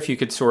wondering if you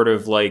could sort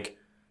of like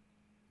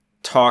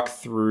talk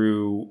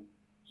through,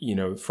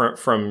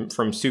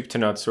 from soup to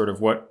nuts, sort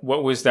of what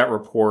was that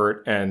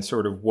report, and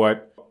sort of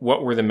what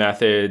were the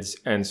methods,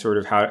 and sort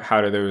of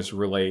how do those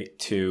relate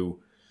to,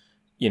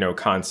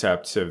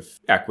 concepts of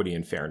equity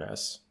and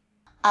fairness?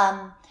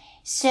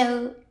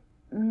 So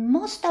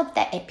most of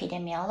the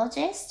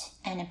epidemiologists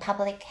and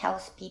public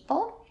health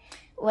people,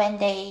 when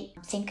they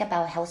think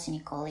about health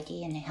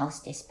inequality and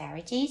health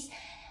disparities,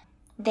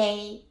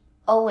 they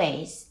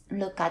always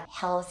look at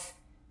health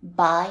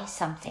by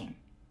something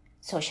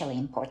socially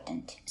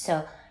important.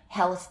 So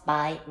health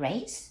by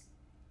race,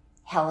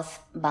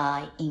 health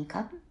by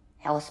income,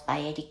 health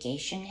by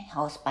education,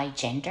 health by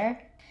gender.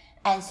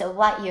 And so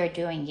what you're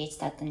doing is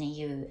that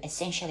you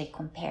essentially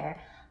compare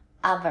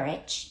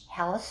average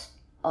health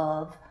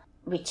of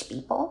rich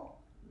people,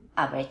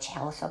 average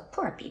health of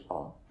poor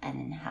people,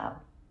 and how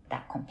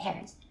that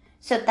compares.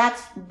 So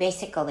that's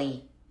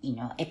basically,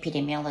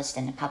 epidemiologists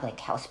and public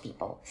health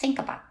people think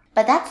about.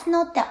 But that's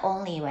not the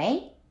only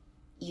way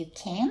you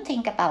can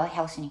think about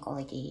health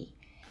inequality.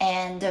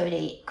 And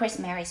the Chris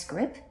Mary's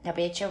group,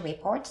 WHO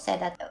report, said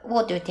that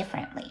we'll do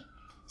differently.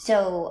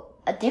 So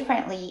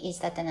differently is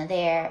that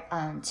they're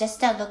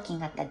just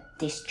looking at the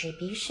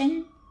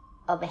distribution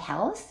of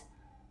health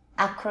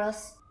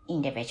across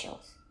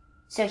individuals.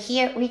 So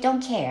here we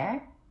don't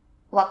care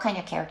what kind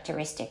of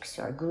characteristics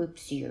or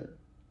groups you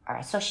are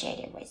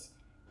associated with.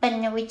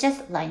 But we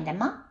just line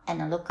them up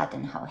and look at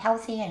how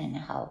healthy and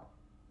how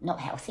not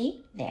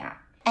healthy they are.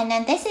 And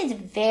then this is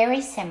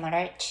very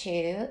similar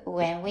to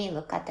when we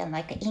look at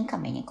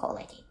income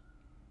inequality.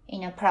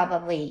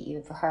 Probably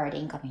you've heard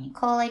income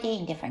inequality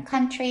in different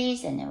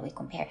countries, and then we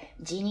compare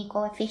Gini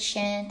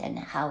coefficient and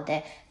how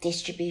the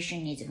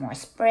distribution is more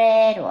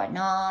spread or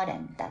not,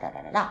 and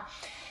da-da-da-da-da.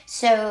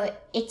 So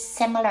it's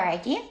similar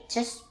idea,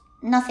 just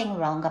nothing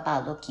wrong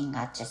about looking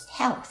at just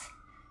health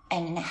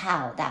and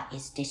how that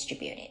is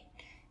distributed.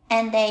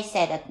 And they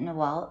said that,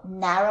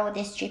 narrow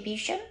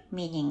distribution,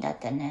 meaning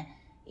that,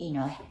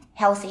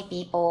 healthy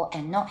people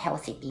and not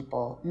healthy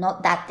people,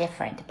 not that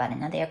different, but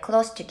they're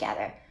close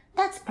together.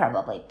 That's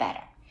probably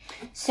better.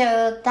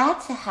 So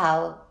that's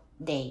how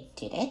they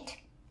did it.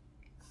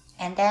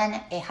 And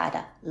then it had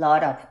a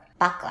lot of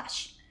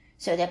backlash.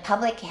 So the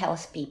public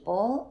health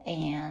people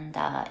and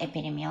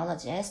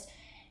epidemiologists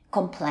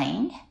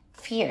complained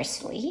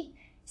fiercely,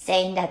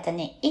 saying that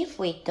if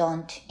we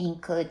don't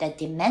include the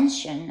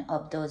dimension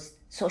of those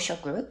social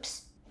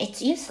groups,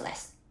 it's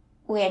useless.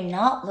 We're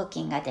not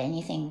looking at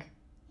anything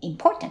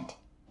important.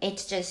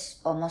 It's just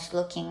almost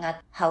looking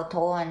at how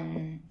tall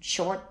and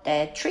short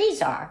the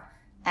trees are,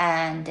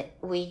 and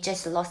we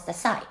just lost the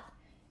sight.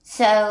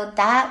 So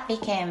that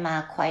became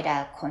quite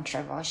a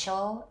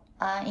controversial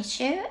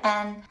issue,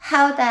 and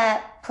how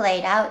that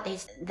played out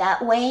is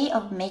that way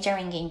of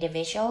measuring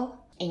individual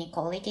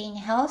inequality in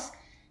health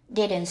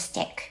didn't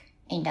stick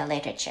in the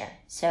literature.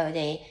 So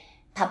the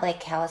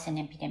public health and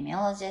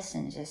epidemiologists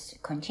and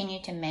just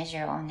continue to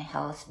measure on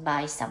health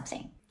by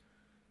something.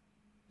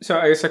 So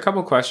I guess a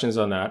couple questions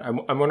on that.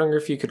 I'm wondering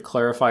if you could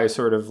clarify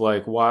sort of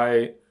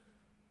why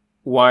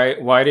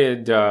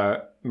did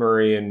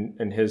Murray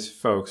and his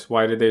folks,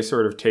 why did they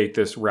sort of take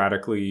this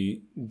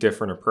radically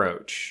different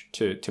approach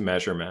to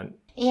measurement?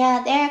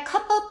 Yeah, there are a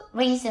couple of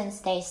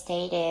reasons they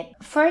stated.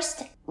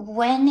 First,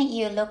 when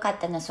you look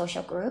at the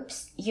social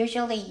groups,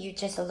 usually you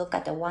just look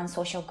at the one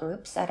social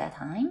groups at a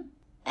time.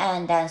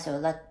 And then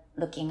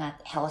looking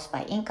at health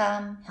by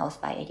income, health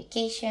by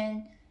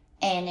education,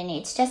 and then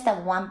it's just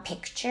one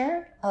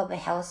picture of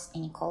health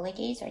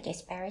inequalities or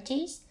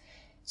disparities.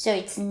 So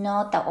it's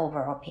not the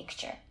overall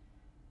picture.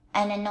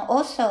 And then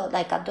also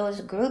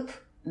those group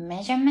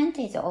measurement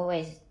is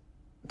always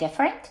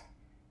different.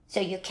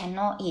 So you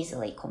cannot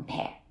easily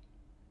compare.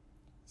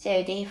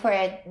 So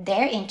for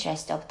their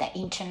interest of the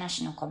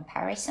international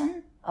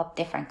comparison of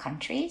different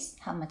countries,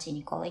 how much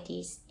inequality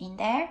is in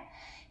there,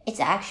 it's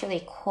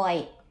actually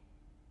quite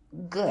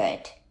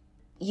good.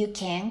 You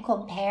can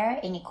compare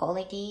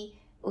inequality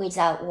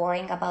without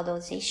worrying about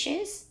those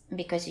issues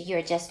because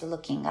you're just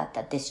looking at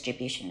the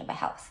distribution of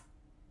health.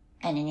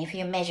 And then if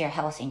you measure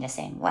health in the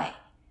same way,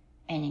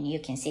 and then you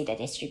can see the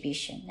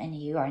distribution, and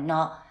you are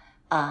not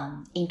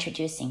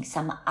introducing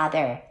some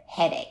other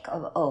headache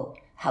of,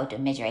 how to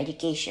measure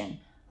education,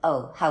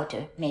 how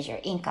to measure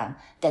income.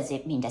 Does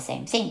it mean the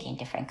same thing in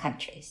different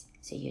countries?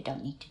 So you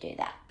don't need to do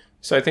that.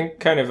 So I think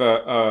kind of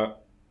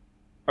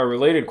a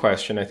related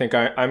question. I think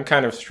I'm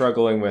kind of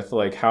struggling with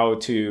how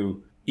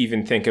to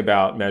even think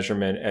about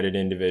measurement at an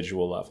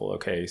individual level.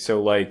 Okay,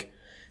 so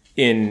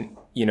in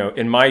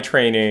my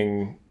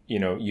training,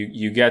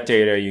 you get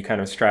data, you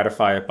kind of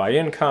stratify it by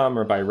income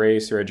or by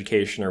race or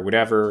education or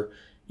whatever.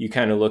 You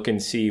kind of look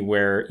and see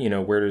where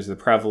does the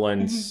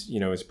prevalence,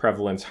 is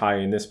prevalence high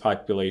in this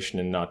population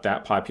and not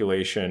that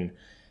population,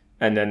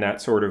 and then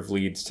that sort of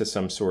leads to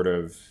some sort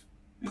of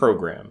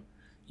program.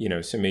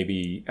 So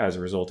maybe as a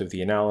result of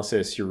the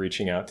analysis, you're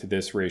reaching out to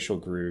this racial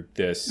group,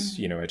 this,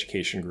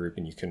 education group,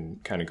 and you can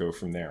kind of go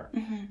from there.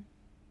 Mm-hmm.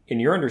 In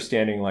your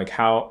understanding,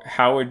 how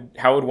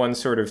would one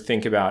sort of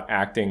think about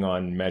acting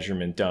on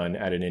measurement done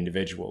at an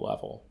individual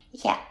level?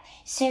 Yeah.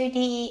 So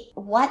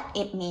what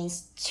it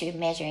means to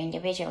measure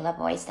individual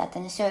level is that,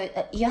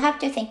 you have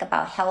to think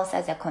about health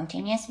as a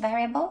continuous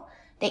variable.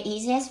 The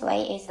easiest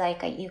way is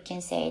you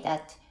can say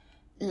that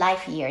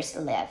life years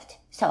lived.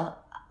 So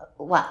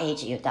what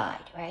age you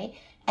died, right?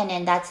 And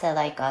then that's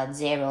like a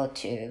 0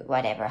 to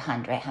whatever,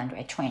 100,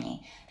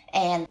 120.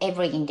 And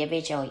every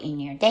individual in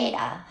your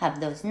data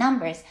have those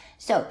numbers.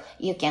 So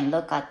you can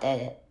look at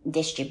the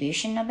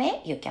distribution of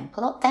it, you can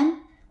plot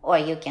them, or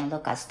you can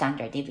look at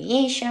standard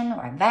deviation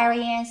or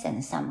variance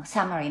and some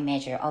summary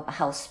measure of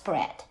how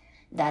spread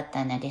that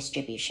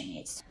distribution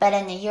is. But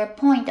then your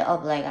point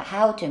of like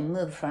how to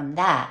move from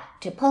that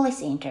to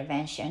policy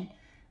intervention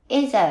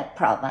is a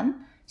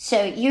problem.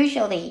 So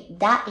usually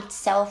that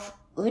itself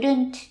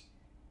wouldn't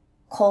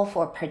call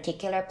for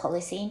particular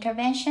policy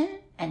intervention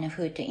and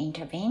who to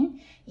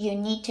intervene. You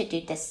need to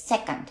do the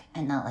second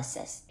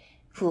analysis.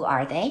 Who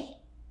are they?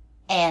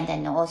 And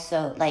then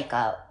also like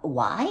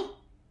why?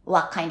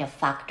 What kind of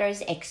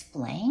factors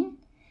explain?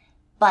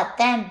 But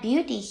then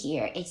beauty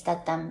here is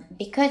that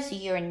because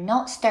you're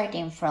not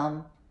starting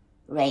from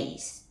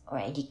race or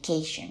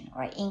education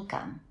or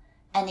income,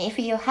 and if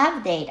you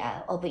have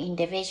data of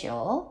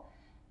individual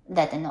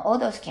that in all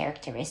those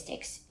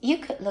characteristics, you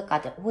could look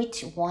at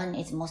which one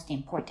is most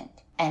important,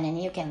 and then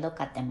you can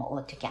look at them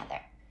all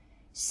together.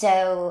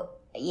 So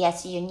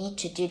yes, you need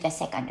to do the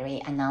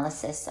secondary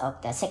analysis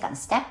of the second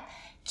step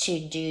to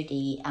do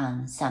the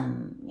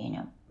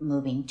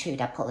moving to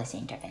the policy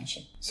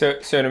intervention. So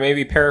to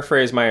maybe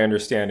paraphrase my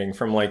understanding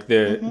from like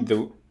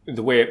the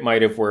way it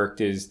might have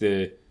worked is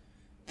the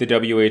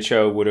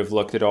WHO would have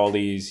looked at all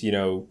these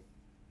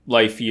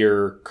life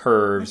year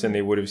curves, and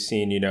they would have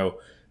seen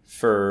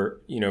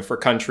for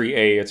country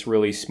A it's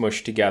really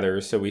smushed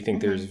together, so we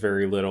think there's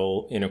very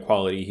little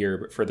inequality here,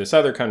 but for this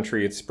other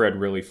country it's spread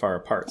really far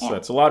apart. So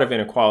that's a lot of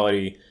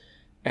inequality,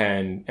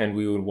 and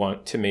we would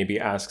want to maybe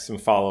ask some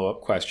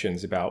follow-up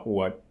questions about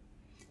what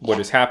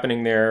is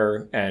happening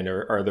there, and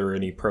are there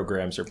any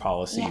programs or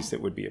policies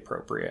that would be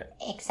appropriate.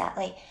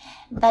 Exactly.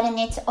 But and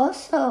it's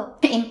also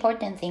an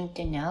important thing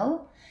to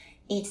know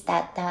is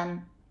that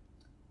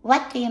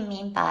what do you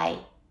mean by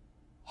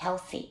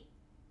healthy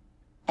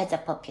as a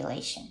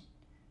population?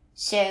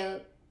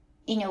 So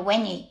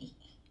when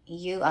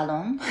you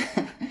alone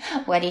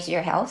what is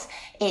your health,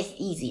 it's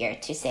easier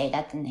to say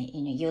that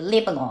you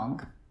live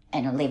long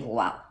and live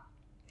well.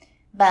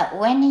 But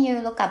when you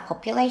look at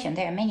population,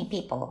 there are many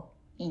people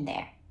in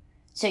there.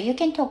 So you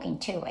can talk in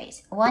two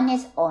ways. One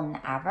is on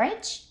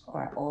average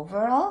or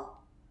overall,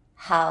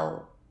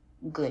 how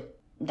good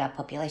the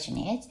population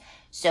is.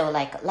 So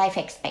like life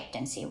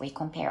expectancy, we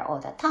compare all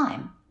the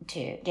time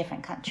to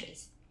different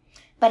countries.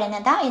 But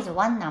then that is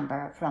one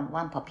number from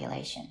one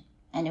population.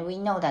 And we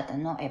know that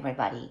not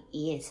everybody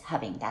is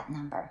having that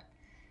number.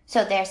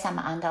 So there's some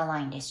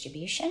underlying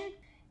distribution.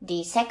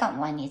 The second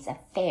one is a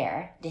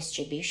fair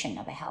distribution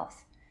of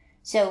health.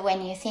 So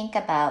when you think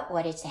about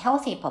what is a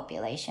healthy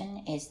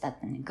population, is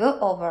that good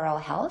overall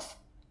health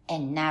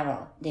and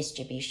narrow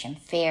distribution,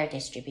 fair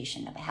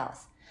distribution of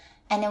health.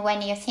 And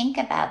when you think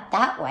about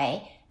that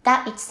way,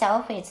 that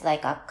itself is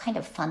like a kind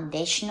of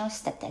foundational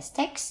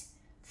statistics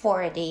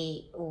for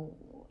the,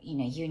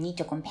 you need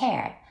to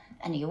compare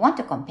and you want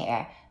to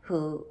compare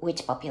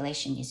which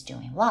population is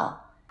doing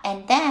well.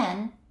 And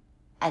then,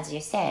 as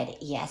you said,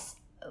 yes,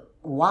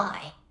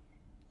 why?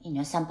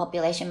 Some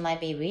population might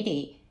be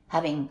really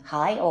having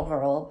high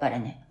overall but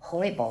a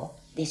horrible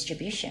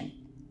distribution,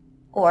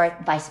 or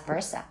vice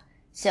versa.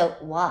 So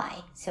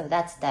why? So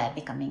that's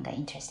becoming an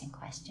interesting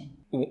question.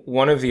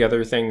 One of the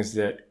other things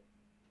that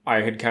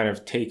I had kind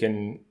of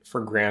taken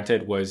for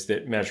granted was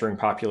that measuring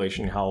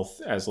population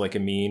health as like a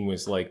mean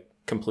was like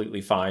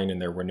completely fine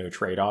and there were no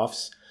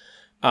trade-offs.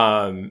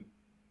 And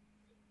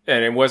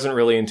it wasn't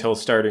really until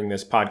starting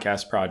this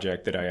podcast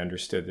project that I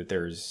understood that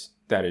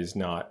that is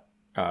not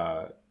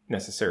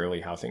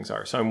necessarily how things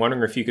are. So I'm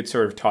wondering if you could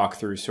sort of talk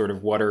through sort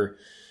of what are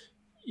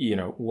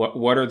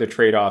the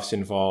trade-offs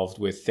involved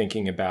with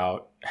thinking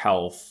about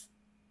health,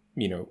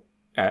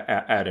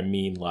 at a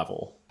mean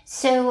level.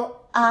 So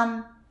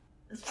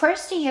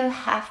first you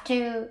have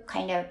to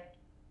kind of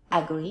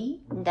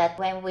agree that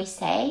when we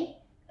say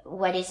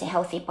what is a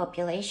healthy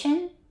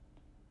population,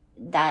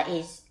 that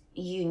is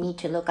you need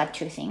to look at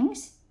two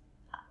things,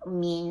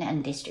 mean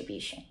and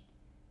distribution.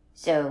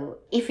 So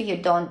if you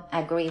don't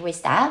agree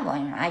with that,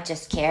 well, I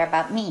just care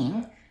about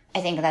mean, I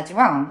think that's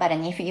wrong. But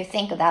if you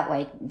think that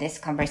way, this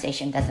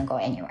conversation doesn't go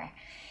anywhere.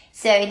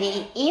 So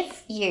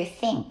if you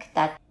think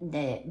that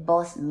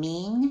both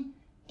mean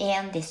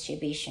and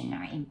distribution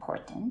are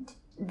important,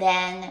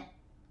 then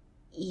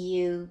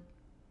you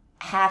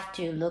have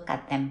to look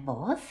at them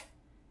both.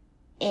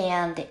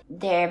 And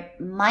there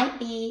might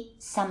be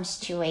some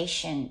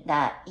situation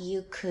that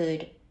you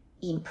could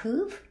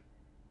improve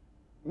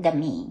the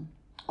mean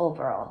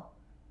overall,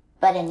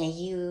 but then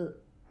you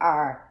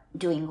are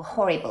doing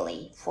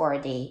horribly for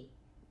the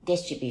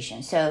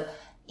distribution. So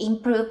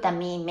improve the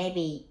mean,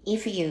 maybe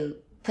if you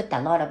put a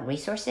lot of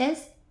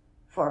resources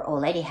for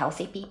already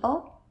healthy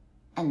people,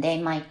 and they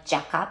might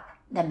jack up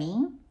the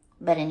mean,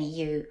 but then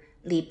you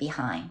leave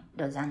behind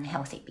those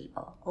unhealthy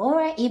people.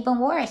 Or even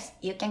worse,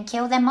 you can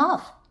kill them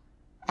off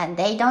and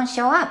they don't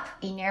show up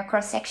in your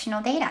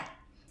cross-sectional data.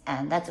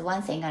 And that's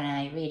one thing that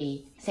I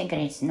really think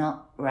is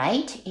not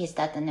right, is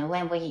that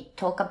when we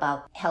talk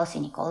about health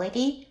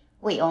inequality,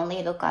 we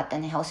only look at the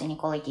health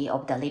inequality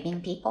of the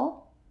living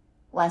people.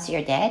 Once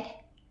you're dead,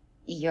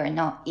 you're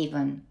not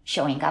even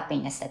showing up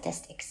in the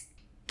statistics.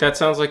 That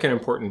sounds like an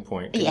important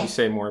point. Can you Yes.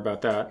 say more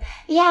about that?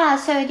 Yeah,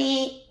 so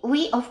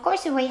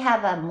we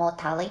have a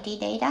mortality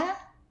data,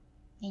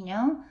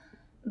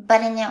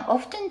 but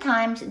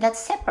oftentimes that's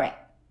separate.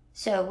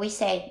 So we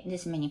say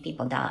this many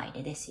people died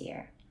this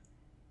year.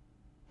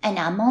 And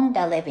among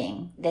the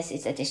living, this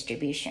is a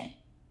distribution,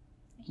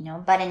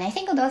 but I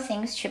think those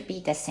things should be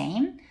the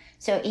same.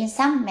 So in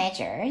some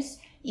measures,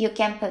 you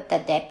can put the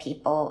dead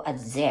people at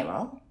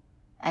 0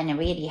 and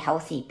really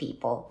healthy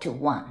people to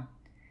 1.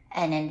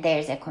 And then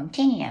there's a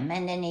continuum.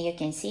 And then you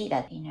can see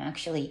that,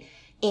 actually,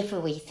 if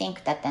we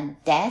think that then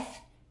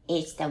death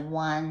is the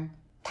one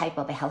type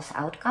of a health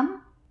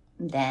outcome,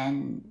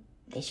 then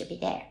they should be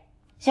there.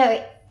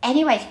 So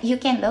anyways, you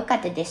can look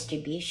at the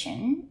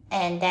distribution,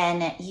 and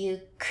then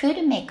you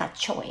could make a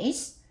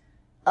choice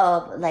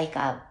of like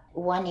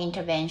one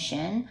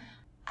intervention,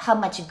 how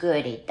much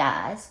good it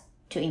does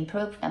to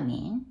improve the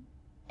mean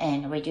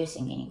and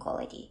reducing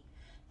inequality.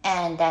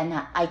 And then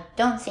I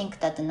don't think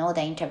that all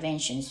the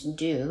interventions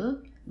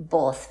do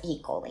both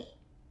equally.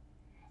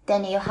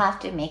 Then you have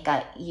to make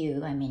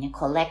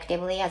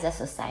collectively as a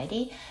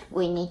society,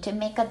 we need to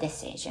make a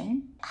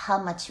decision how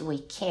much we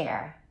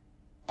care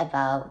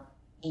about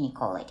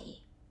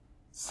inequality.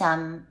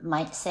 Some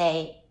might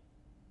say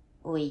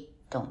we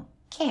don't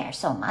care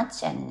so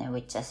much and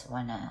we just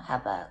want to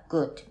have a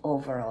good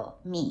overall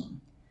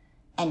mean.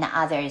 And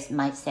others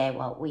might say,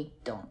 well, we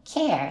don't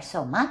care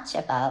so much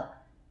about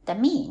the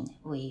mean.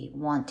 We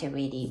want to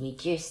really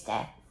reduce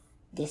the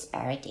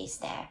disparities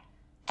there.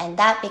 And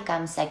that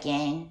becomes,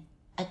 again,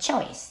 a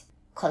choice,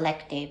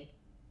 collective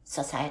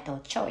societal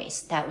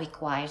choice that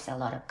requires a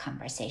lot of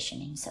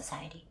conversation in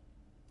society.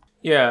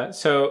 Yeah,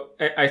 so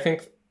I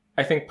think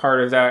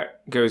part of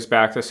that goes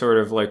back to sort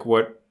of like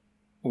what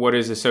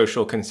is a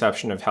social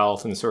conception of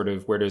health and sort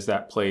of where does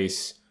that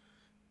place,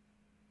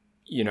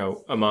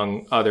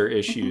 among other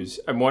issues.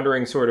 I'm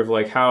wondering sort of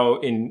like how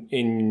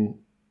in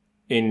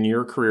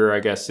your career, I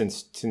guess,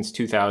 since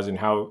 2000,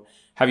 how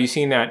have you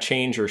seen that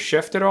change or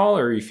shift at all?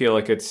 Or you feel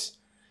like it's,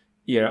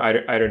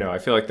 I don't know. I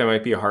feel like that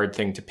might be a hard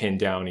thing to pin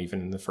down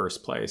even in the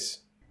first place.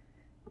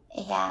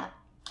 Yeah.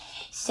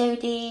 So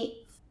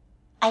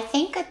I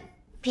think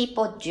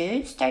people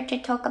do start to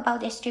talk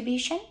about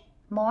distribution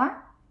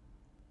more.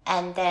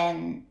 And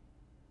then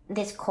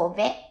this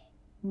COVID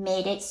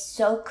made it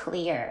so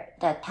clear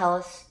that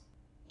health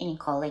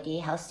inequality,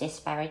 health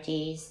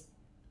disparities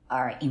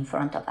are in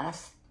front of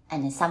us.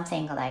 And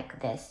something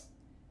like this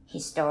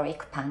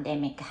historic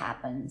pandemic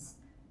happens,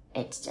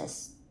 it's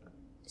just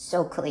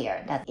so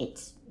clear that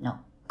it's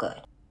not good.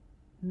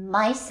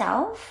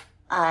 Myself,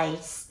 I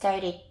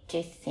started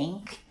to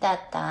think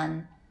that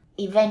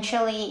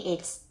eventually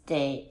it's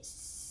the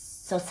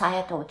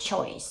societal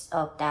choice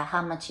of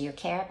how much you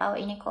care about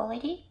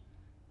inequality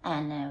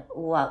and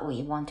what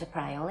we want to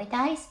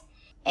prioritize.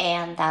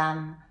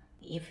 And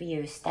if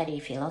you study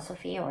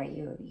philosophy or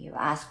you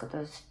ask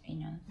those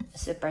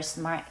super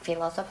smart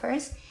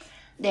philosophers,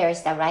 there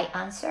is the right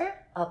answer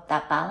of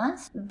that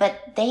balance,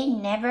 but they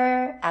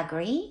never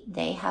agree.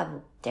 They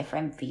have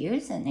different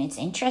views, and it's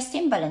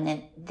interesting, but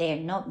they're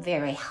not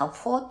very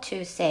helpful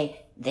to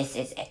say this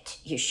is it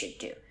you should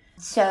do.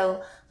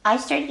 So I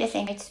started to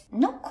think it's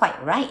not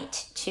quite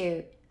right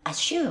to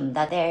assume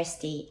that there's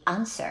the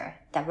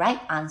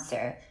right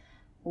answer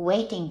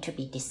waiting to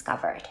be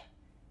discovered.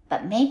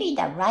 But maybe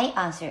the right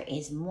answer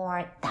is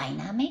more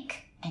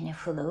dynamic and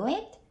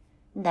fluid,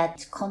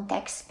 that's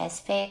context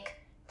specific,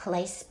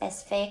 place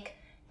specific,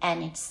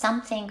 and it's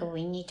something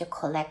we need to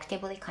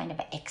collectively kind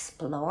of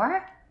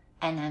explore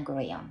and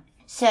agree on.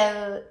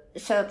 So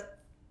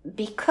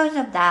because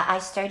of that, I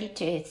started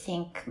to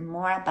think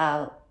more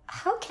about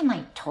how can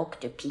I talk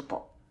to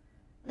people?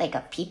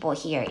 Like people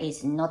here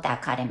is not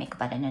academic,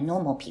 but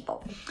normal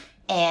people,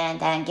 and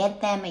get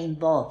them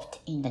involved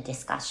in the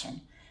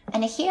discussion.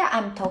 And here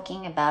I'm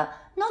talking about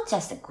not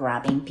just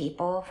grabbing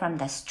people from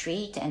the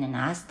street and then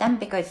ask them,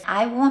 because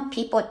I want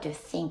people to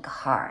think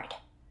hard.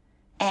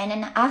 And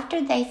then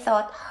after they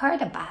thought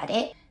hard about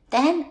it,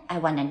 then I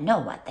want to know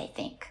what they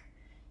think.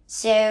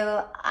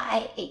 So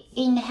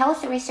in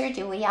health research,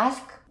 we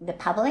ask the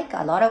public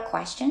a lot of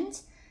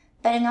questions,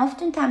 but then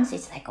oftentimes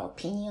it's like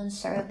opinion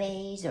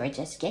surveys or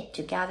just get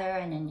together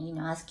and then,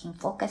 asking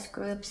focus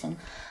groups. And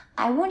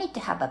I wanted to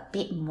have a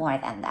bit more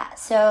than that.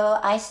 So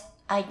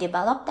I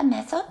developed a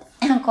method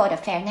called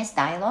fairness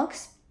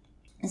dialogues.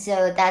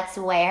 So that's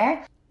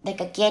where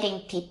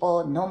getting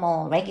people,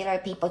 normal, regular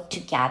people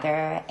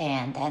together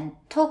and then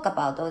talk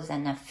about those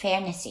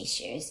fairness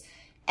issues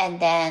and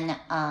then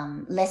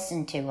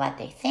listen to what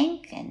they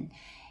think. And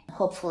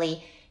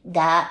hopefully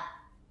that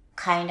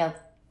kind of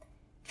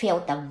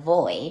filled the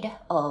void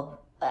of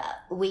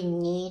we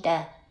need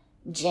a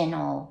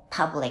general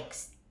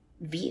public's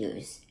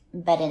views,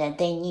 but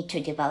they need to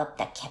develop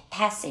the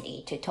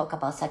capacity to talk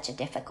about such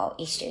difficult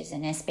issues.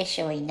 And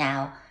especially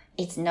now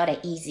it's not an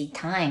easy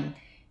time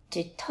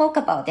to talk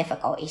about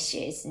difficult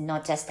issues,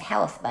 not just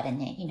health, but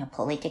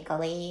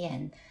politically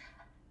and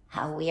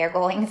how we are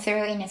going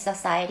through in a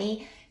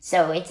society.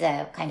 So it's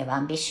a kind of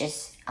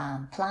ambitious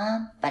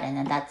plan, but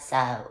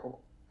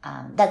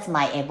that's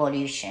my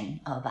evolution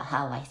of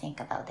how I think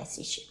about this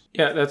issue.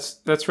 Yeah,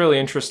 that's really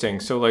interesting.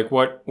 So, like,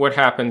 what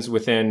happens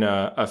within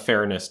a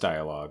fairness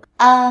dialogue?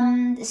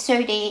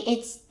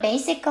 It's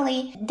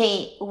basically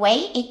the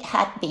way it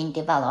had been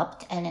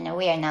developed, and then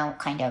we are now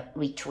kind of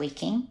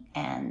retweaking,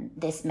 and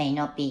this may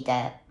not be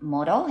the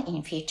model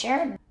in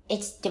future.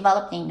 It's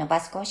developed in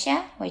Nova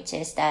Scotia, which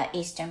is the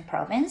eastern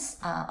province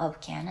of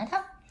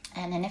Canada,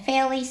 and in a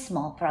fairly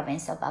small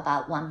province of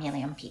about 1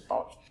 million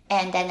people.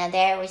 And then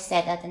there we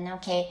said that,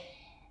 okay,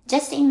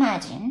 just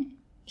imagine,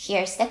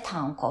 here's the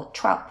town called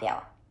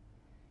Troutville.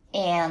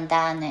 And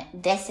then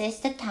this is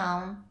the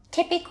town,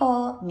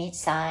 typical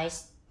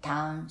mid-sized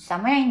town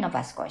somewhere in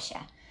Nova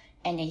Scotia.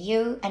 And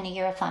you and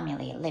your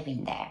family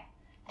living there.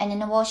 And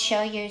then we'll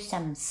show you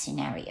some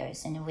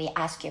scenarios and we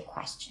ask you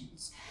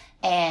questions.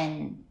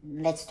 And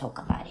let's talk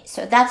about it.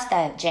 So that's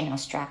the general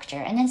structure.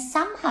 And then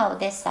somehow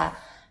this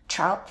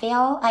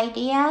Troutville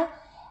idea,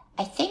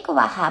 I think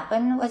what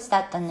happened was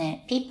that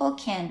people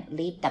can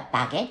leave the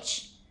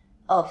baggage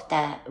of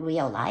the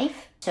real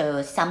life.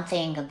 So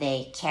something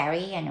they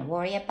carry and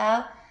worry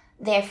about,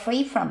 they're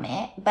free from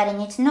it. But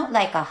it's not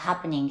like a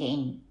happening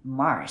in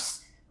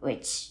Mars,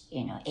 which,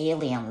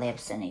 alien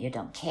lives and you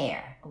don't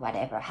care,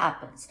 whatever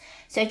happens.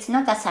 So it's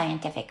not a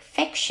scientific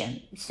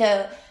fiction.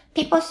 So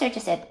people start to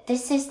say,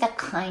 this is the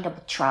kind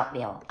of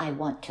Troutville I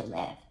want to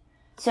live.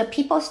 So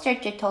people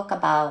start to talk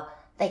about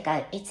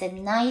it's a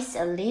nice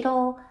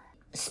little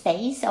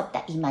space of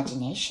the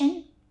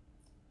imagination,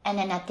 and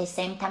then at the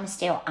same time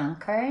still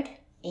anchored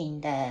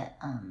in the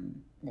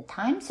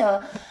time.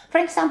 So, for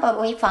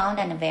example, we found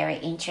very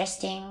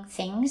interesting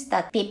things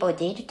that people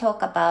did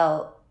talk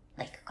about,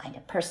 like kind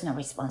of personal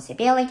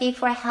responsibility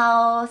for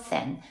health,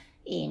 and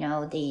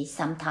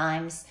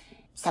sometimes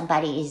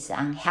somebody is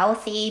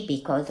unhealthy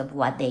because of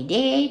what they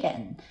did,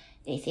 and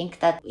they think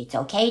that it's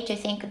okay to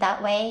think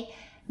that way.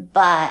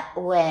 But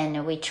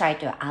when we try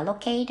to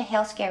allocate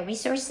healthcare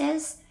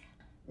resources,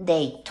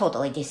 they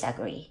totally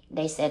disagree.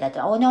 They say that,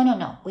 oh,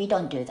 no, we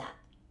don't do that.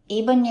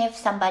 Even if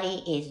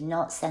somebody is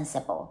not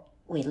sensible,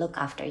 we look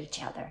after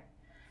each other.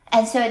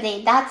 And so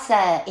that's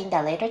in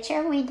the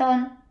literature, we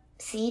don't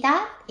see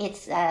that.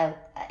 It's,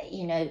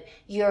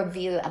 your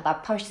view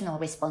about personal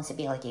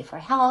responsibility for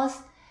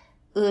health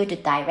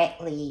would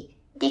directly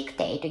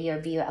dictate your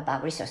view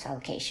about resource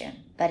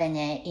allocation. But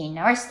in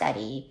our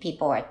study,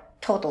 people are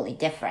totally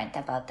different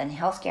about the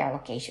healthcare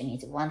allocation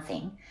is one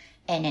thing,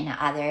 and then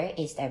the other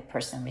is their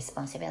personal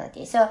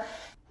responsibility. So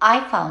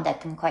I found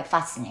that quite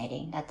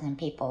fascinating, that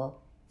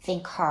people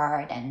think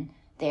hard and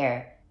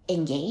they're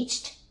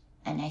engaged,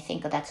 and I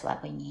think that's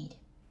what we need.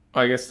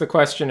 I guess the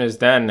question is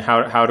then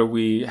how do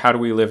we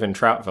live in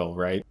Troutville,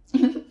 right?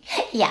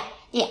 Yeah,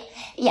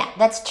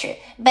 that's true.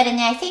 But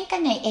I think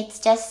it's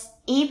just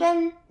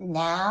even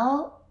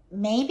now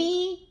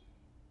maybe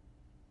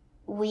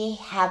we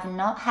have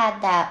not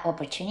had that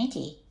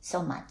opportunity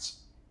so much.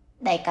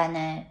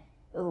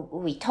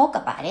 We talk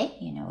about it,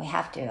 we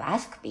have to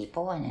ask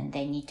people and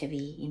they need to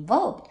be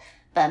involved.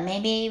 But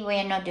maybe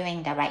we're not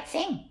doing the right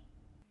thing.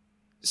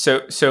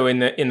 So in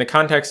the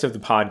context of the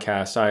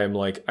podcast,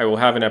 I will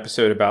have an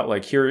episode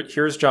about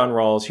here's John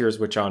Rawls, here's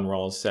what John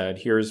Rawls said,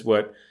 here's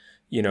what,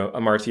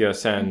 Amartya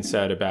Sen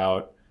said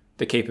about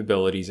the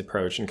capabilities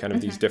approach and kind of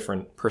these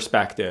different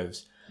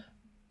perspectives.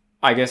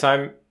 I guess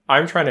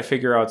I'm trying to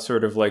figure out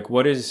sort of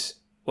what is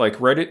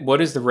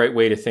the right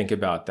way to think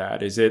about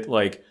that? Is it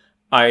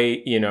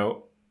I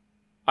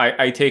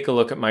take a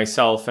look at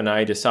myself and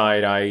I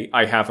decide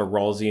I have a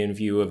Rawlsian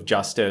view of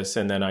justice,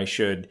 and then I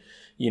should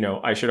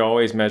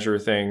always measure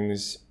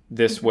things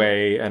this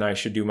way, and I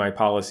should do my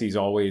policies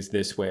always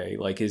this way.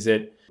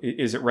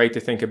 Is it right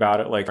to think about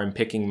it like I'm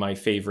picking my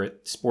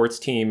favorite sports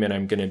team and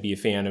I'm going to be a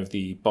fan of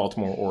the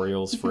Baltimore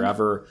Orioles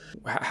forever?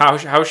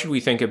 How should we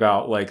think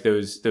about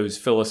those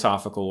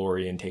philosophical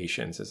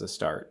orientations as a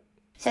start?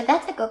 So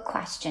that's a good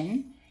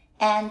question.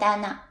 And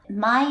then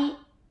my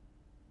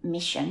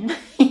mission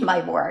in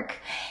my work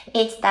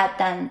is that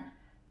then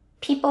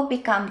people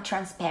become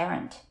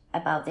transparent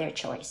about their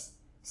choice.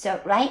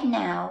 So right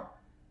now,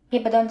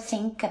 people don't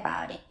think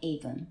about it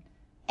even.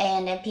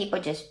 And then people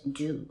just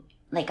do.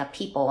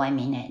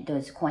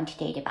 Those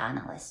quantitative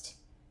analysts,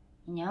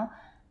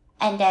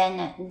 And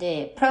then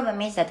the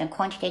problem is that the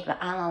quantitative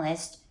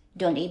analysts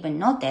don't even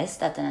notice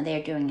that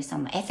they're doing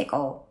some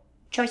ethical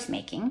choice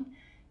making.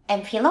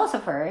 And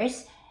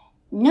philosophers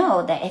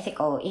know the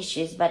ethical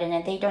issues, but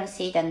they don't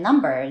see the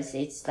numbers.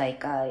 It's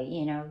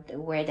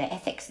where the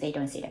ethics, they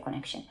don't see the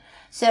connection.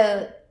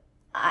 So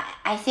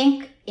I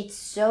think it's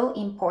so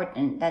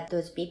important that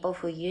those people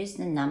who use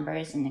the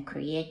numbers and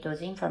create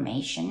those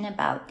information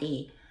about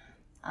the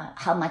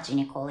how much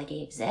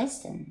inequality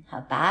exists and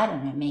how bad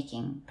and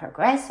making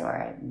progress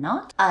or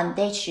not,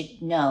 they should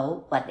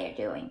know what they're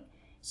doing.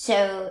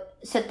 So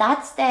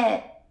that's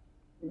the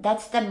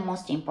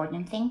most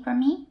important thing for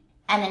me.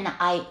 And then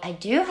I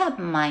do have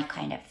my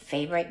kind of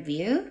favorite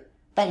view,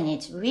 but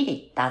it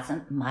really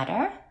doesn't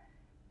matter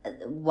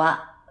what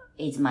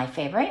is my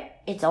favorite.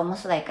 It's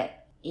almost like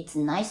it's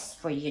nice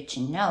for you to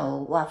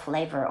know what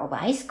flavor of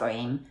ice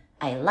cream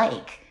I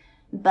like,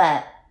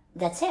 but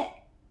that's it.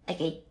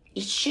 Like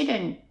it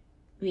shouldn't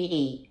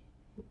really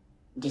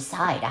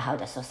decide how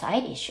the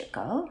society should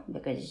go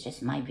because it's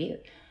just my view.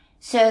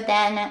 So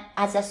then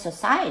as a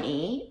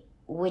society,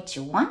 which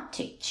want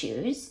to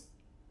choose,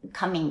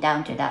 coming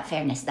down to that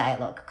fairness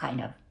dialogue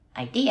kind of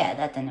idea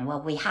that then,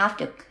 well, we have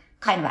to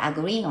kind of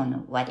agree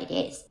on what it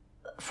is.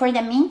 For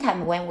the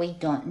meantime, when we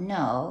don't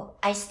know,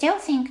 I still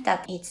think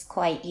that it's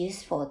quite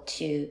useful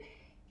to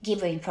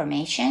give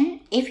information.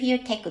 If you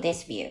take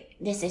this view,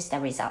 this is the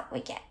result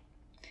we get.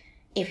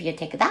 If you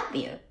take that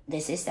view,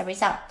 this is the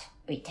result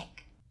we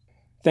take.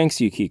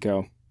 Thanks,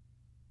 Yukiko.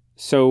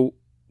 So,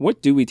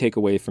 what do we take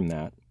away from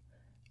that?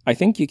 I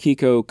think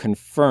Yukiko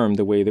confirmed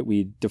the way that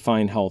we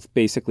define health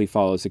basically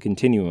follows a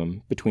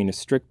continuum between a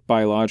strict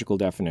biological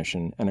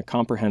definition and a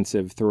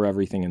comprehensive throw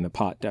everything in the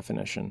pot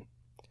definition.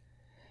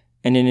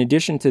 And in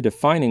addition to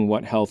defining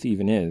what health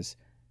even is,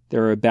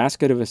 there are a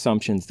basket of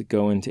assumptions that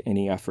go into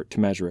any effort to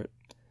measure it.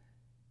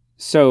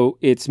 So,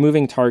 it's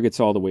moving targets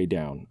all the way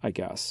down, I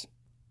guess.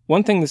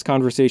 One thing this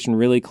conversation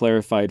really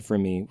clarified for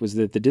me was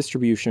that the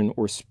distribution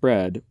or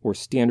spread or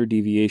standard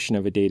deviation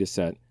of a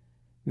dataset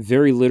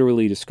very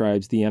literally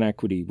describes the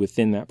inequity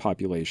within that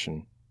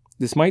population.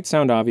 This might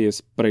sound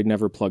obvious, but I'd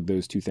never plug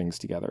those two things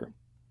together.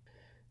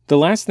 The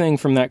last thing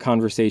from that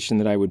conversation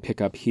that I would pick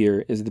up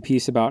here is the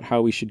piece about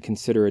how we should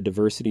consider a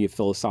diversity of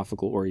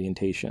philosophical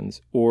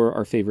orientations, or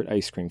our favorite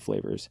ice cream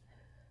flavors.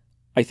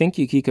 I think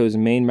Yukiko's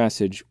main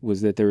message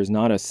was that there is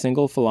not a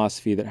single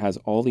philosophy that has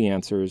all the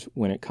answers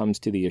when it comes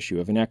to the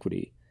issue of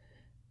inequity,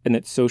 and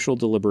that social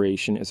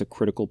deliberation is a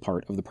critical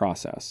part of the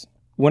process.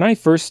 When I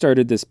first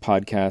started this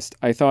podcast,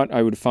 I thought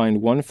I would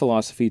find one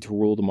philosophy to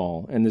rule them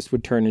all, and this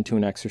would turn into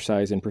an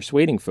exercise in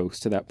persuading folks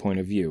to that point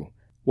of view.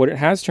 What it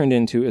has turned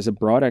into is a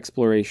broad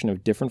exploration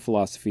of different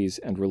philosophies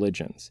and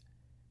religions.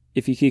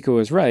 If Yukiko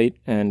is right,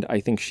 and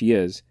I think she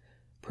is,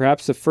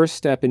 perhaps the first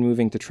step in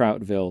moving to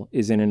Troutville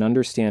is in an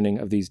understanding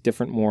of these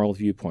different moral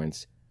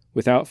viewpoints,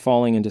 without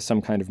falling into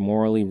some kind of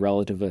morally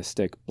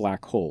relativistic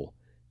black hole,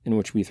 in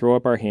which we throw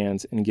up our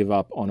hands and give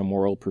up on a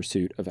moral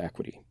pursuit of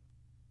equity.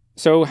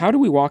 So how do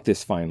we walk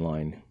this fine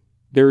line?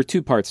 There are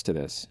two parts to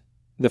this.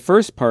 The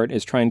first part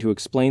is trying to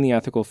explain the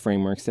ethical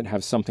frameworks that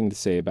have something to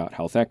say about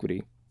health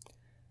equity.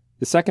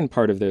 The second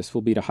part of this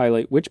will be to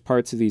highlight which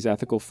parts of these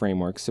ethical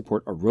frameworks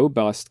support a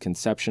robust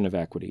conception of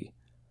equity.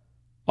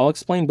 I'll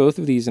explain both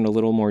of these in a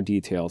little more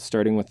detail,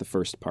 starting with the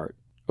first part.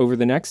 Over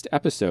the next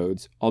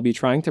episodes, I'll be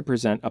trying to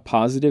present a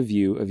positive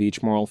view of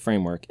each moral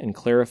framework and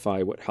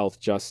clarify what health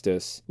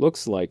justice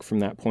looks like from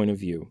that point of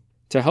view.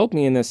 To help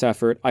me in this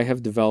effort, I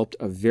have developed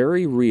a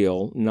very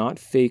real, not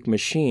fake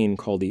machine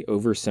called the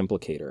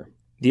Oversimplicator.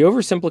 The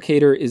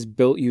Oversimplicator is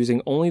built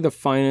using only the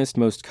finest,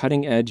 most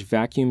cutting-edge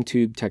vacuum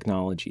tube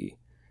technology.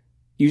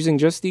 Using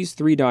just these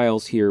 3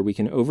 dials here, we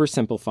can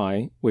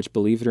oversimplify, which,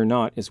 believe it or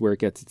not, is where it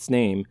gets its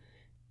name,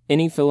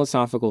 any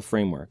philosophical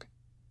framework.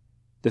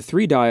 The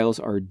 3 dials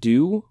are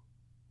do,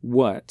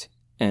 what,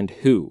 and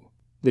who.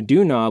 The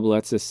do knob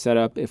lets us set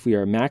up if we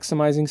are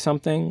maximizing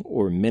something,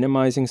 or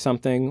minimizing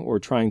something, or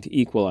trying to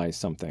equalize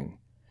something.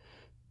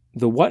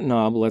 The what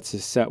knob lets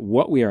us set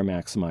what we are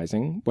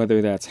maximizing,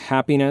 whether that's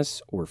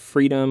happiness, or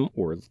freedom,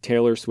 or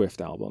Taylor Swift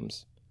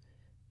albums.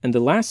 And the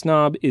last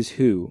knob is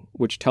who,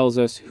 which tells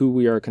us who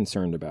we are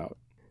concerned about.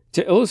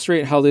 To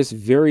illustrate how this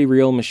very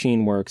real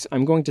machine works,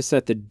 I'm going to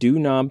set the do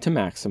knob to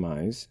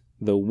maximize,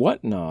 the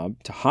what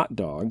knob to hot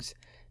dogs,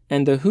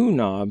 and the who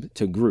knob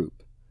to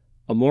group.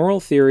 A moral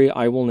theory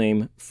I will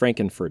name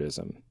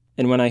Frankenfurtism.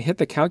 And when I hit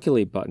the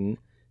calculate button,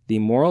 the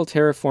moral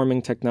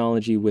terraforming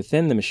technology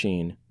within the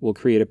machine will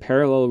create a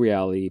parallel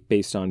reality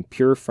based on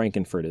pure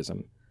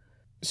Frankenfurtism.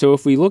 So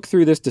if we look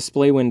through this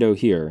display window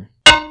here,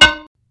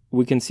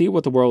 we can see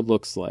what the world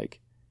looks like,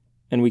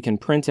 and we can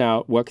print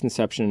out what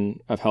conception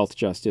of health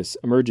justice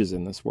emerges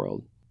in this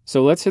world.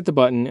 So let's hit the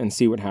button and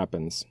see what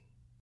happens.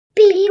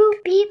 Beep,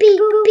 beep, beep,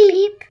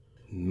 beep.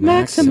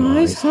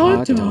 Maximize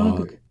hot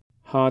dog.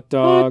 Hot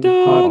dog,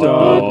 hot dog,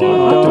 hot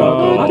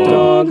dog, hot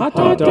dog,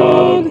 hot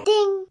dog.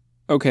 Ding.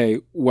 Okay,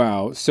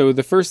 wow. So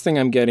the first thing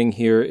I'm getting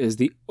here is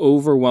the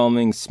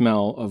overwhelming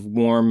smell of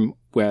warm,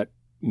 wet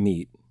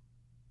meat.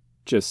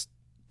 Just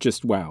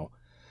wow.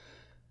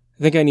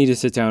 I think I need to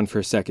sit down for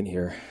a second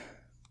here.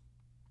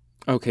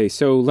 Okay,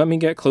 so let me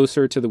get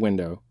closer to the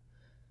window.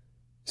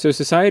 So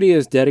society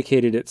has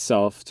dedicated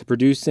itself to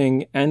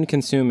producing and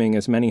consuming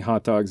as many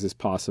hot dogs as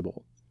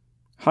possible.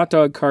 Hot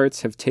dog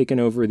carts have taken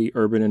over the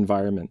urban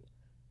environment.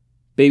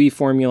 Baby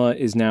formula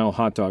is now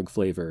hot dog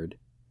flavored.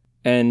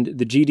 And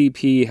the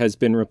GDP has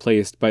been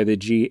replaced by the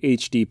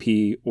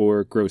GHDP,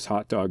 or gross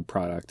hot dog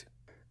product.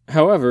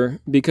 However,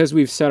 because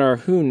we've set our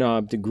who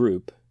knob to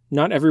group,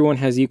 not everyone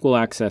has equal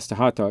access to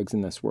hot dogs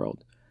in this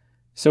world.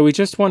 So we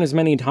just want as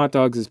many hot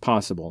dogs as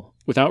possible,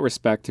 without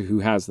respect to who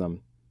has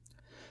them.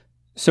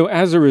 So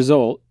as a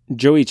result,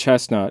 Joey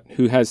Chestnut,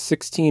 who has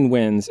 16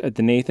 wins at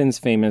the Nathan's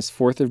famous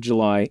 4th of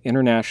July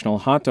International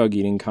Hot Dog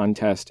Eating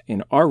Contest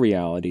in our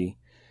reality,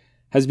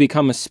 has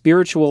become a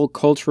spiritual,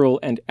 cultural,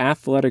 and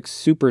athletic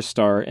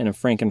superstar in a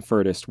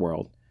Frankenfurtist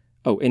world.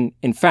 Oh,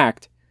 in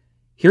fact,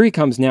 here he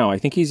comes now. I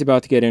think he's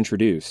about to get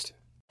introduced.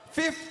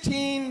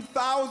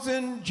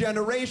 15,000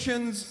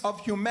 generations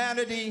of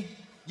humanity,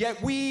 yet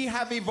we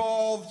have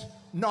evolved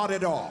not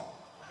at all.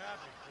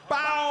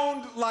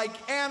 Bound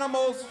like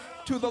animals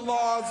to the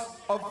laws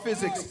of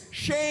physics,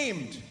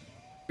 shamed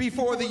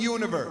before the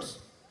universe.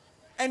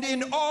 And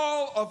in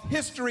all of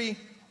history,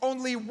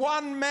 only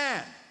one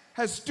man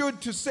has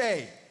stood to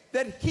say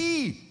that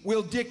he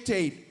will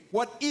dictate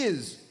what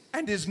is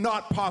and is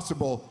not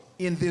possible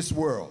in this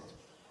world.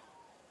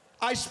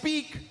 I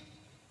speak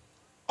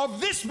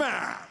of this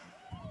man.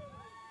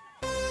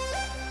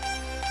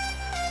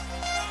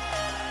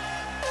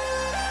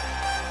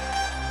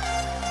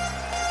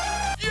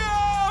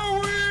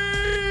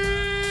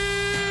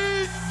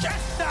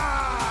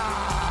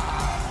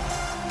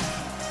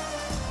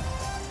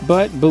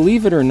 But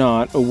believe it or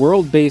not, a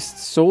world based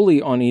solely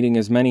on eating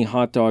as many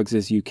hot dogs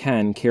as you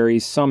can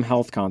carries some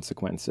health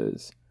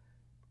consequences.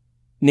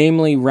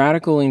 Namely,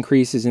 radical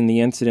increases in the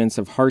incidence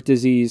of heart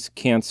disease,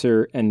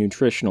 cancer, and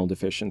nutritional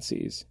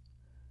deficiencies.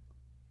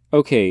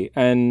 Okay,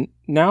 and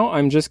now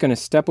I'm just going to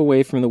step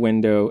away from the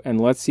window and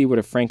let's see what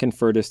a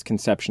Frankenfurtist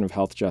conception of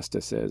health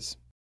justice is.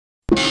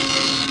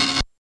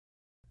 A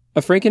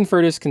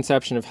Frankenfurtist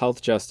conception of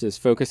health justice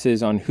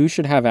focuses on who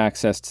should have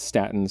access to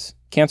statins,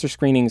 cancer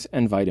screenings,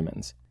 and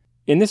vitamins.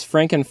 In this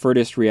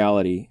Frankenfurtist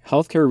reality,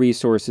 healthcare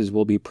resources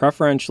will be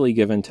preferentially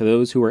given to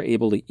those who are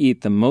able to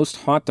eat the most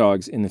hot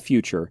dogs in the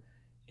future,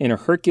 in a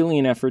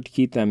Herculean effort to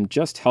keep them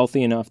just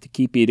healthy enough to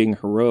keep eating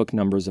heroic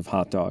numbers of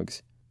hot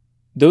dogs.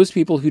 Those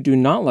people who do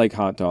not like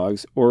hot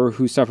dogs, or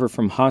who suffer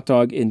from hot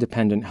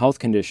dog-independent health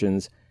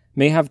conditions,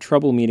 may have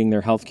trouble meeting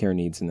their healthcare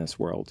needs in this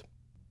world.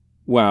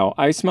 Wow,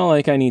 I smell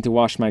like I need to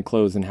wash my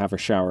clothes and have a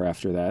shower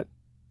after that.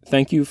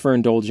 Thank you for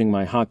indulging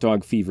my hot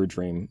dog fever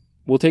dream.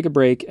 We'll take a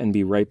break and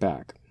be right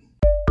back.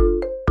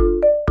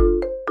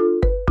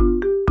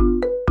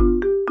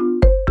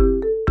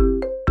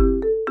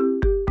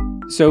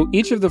 So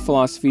each of the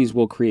philosophies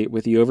we'll create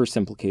with the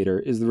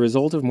Oversimplicator is the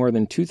result of more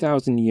than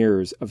 2,000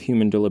 years of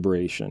human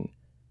deliberation.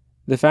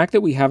 The fact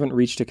that we haven't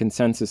reached a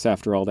consensus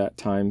after all that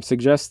time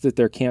suggests that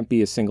there can't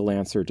be a single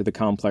answer to the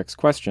complex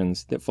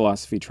questions that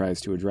philosophy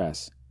tries to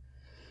address.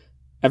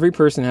 Every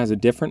person has a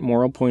different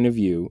moral point of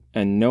view,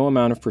 and no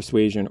amount of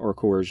persuasion or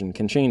coercion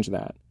can change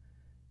that.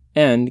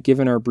 And,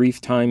 given our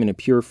brief time in a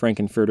pure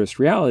Frankenfurtist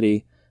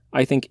reality,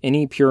 I think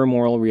any pure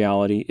moral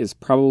reality is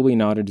probably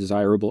not a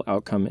desirable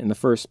outcome in the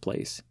first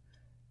place.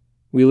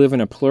 We live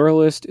in a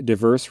pluralist,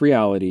 diverse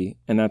reality,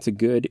 and that's a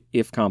good,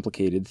 if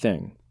complicated,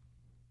 thing.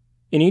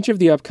 In each of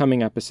the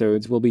upcoming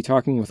episodes, we'll be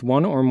talking with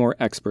one or more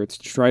experts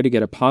to try to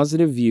get a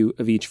positive view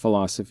of each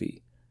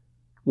philosophy.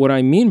 What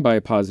I mean by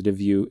a positive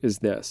view is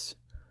this.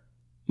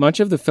 Much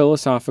of the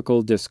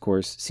philosophical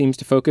discourse seems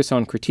to focus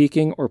on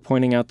critiquing or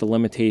pointing out the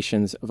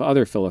limitations of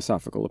other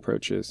philosophical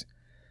approaches.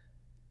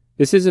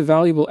 This is a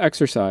valuable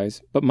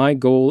exercise, but my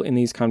goal in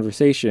these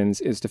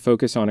conversations is to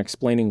focus on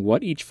explaining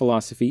what each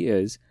philosophy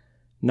is,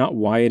 not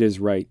why it is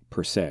right,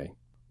 per se.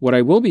 What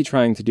I will be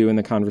trying to do in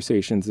the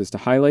conversations is to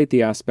highlight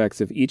the aspects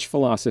of each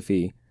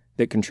philosophy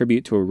that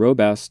contribute to a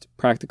robust,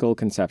 practical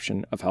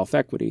conception of health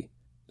equity.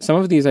 Some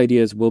of these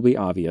ideas will be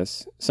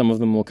obvious, some of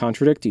them will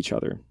contradict each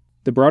other.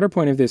 The broader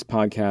point of this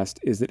podcast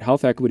is that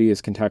health equity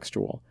is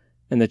contextual,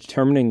 and that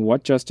determining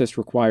what justice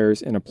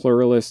requires in a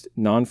pluralist,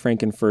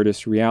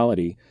 non-Frankenfurtist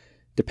reality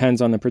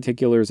depends on the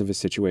particulars of a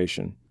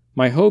situation.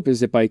 My hope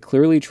is that by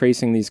clearly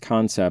tracing these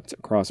concepts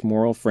across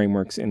moral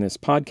frameworks in this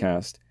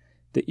podcast,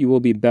 that you will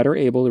be better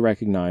able to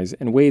recognize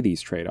and weigh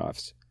these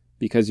trade-offs,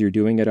 because you're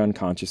doing it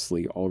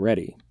unconsciously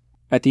already.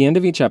 At the end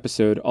of each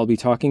episode, I'll be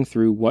talking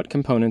through what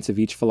components of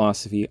each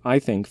philosophy I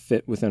think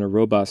fit within a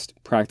robust,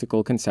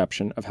 practical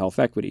conception of health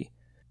equity.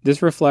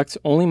 This reflects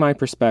only my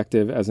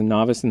perspective as a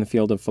novice in the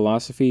field of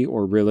philosophy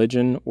or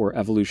religion or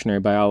evolutionary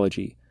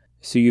biology,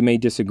 so you may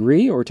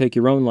disagree or take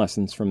your own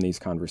lessons from these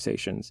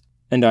conversations,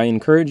 and I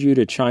encourage you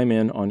to chime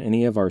in on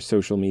any of our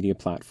social media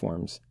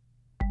platforms.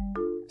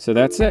 So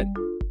that's it.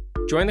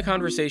 Join the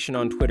conversation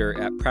on Twitter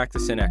at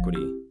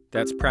PracticeInEquity.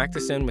 That's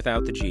practicing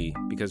without the G,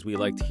 because we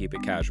like to keep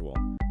it casual.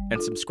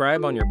 And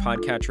subscribe on your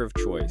podcatcher of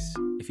choice.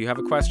 If you have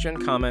a question,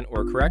 comment,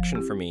 or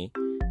correction for me,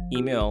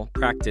 email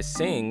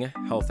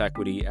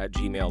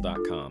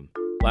practicinghealthequity@gmail.com.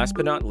 Last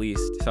but not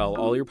least, tell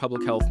all your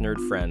public health nerd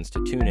friends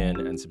to tune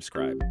in and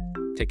subscribe.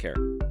 Take care.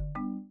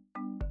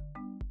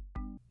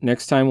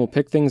 Next time we'll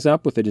pick things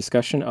up with a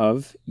discussion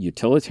of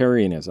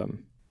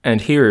utilitarianism. And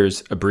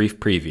here's a brief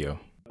preview.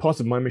 Part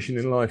of my mission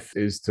in life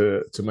is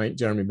to make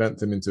Jeremy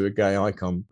Bentham into a gay icon.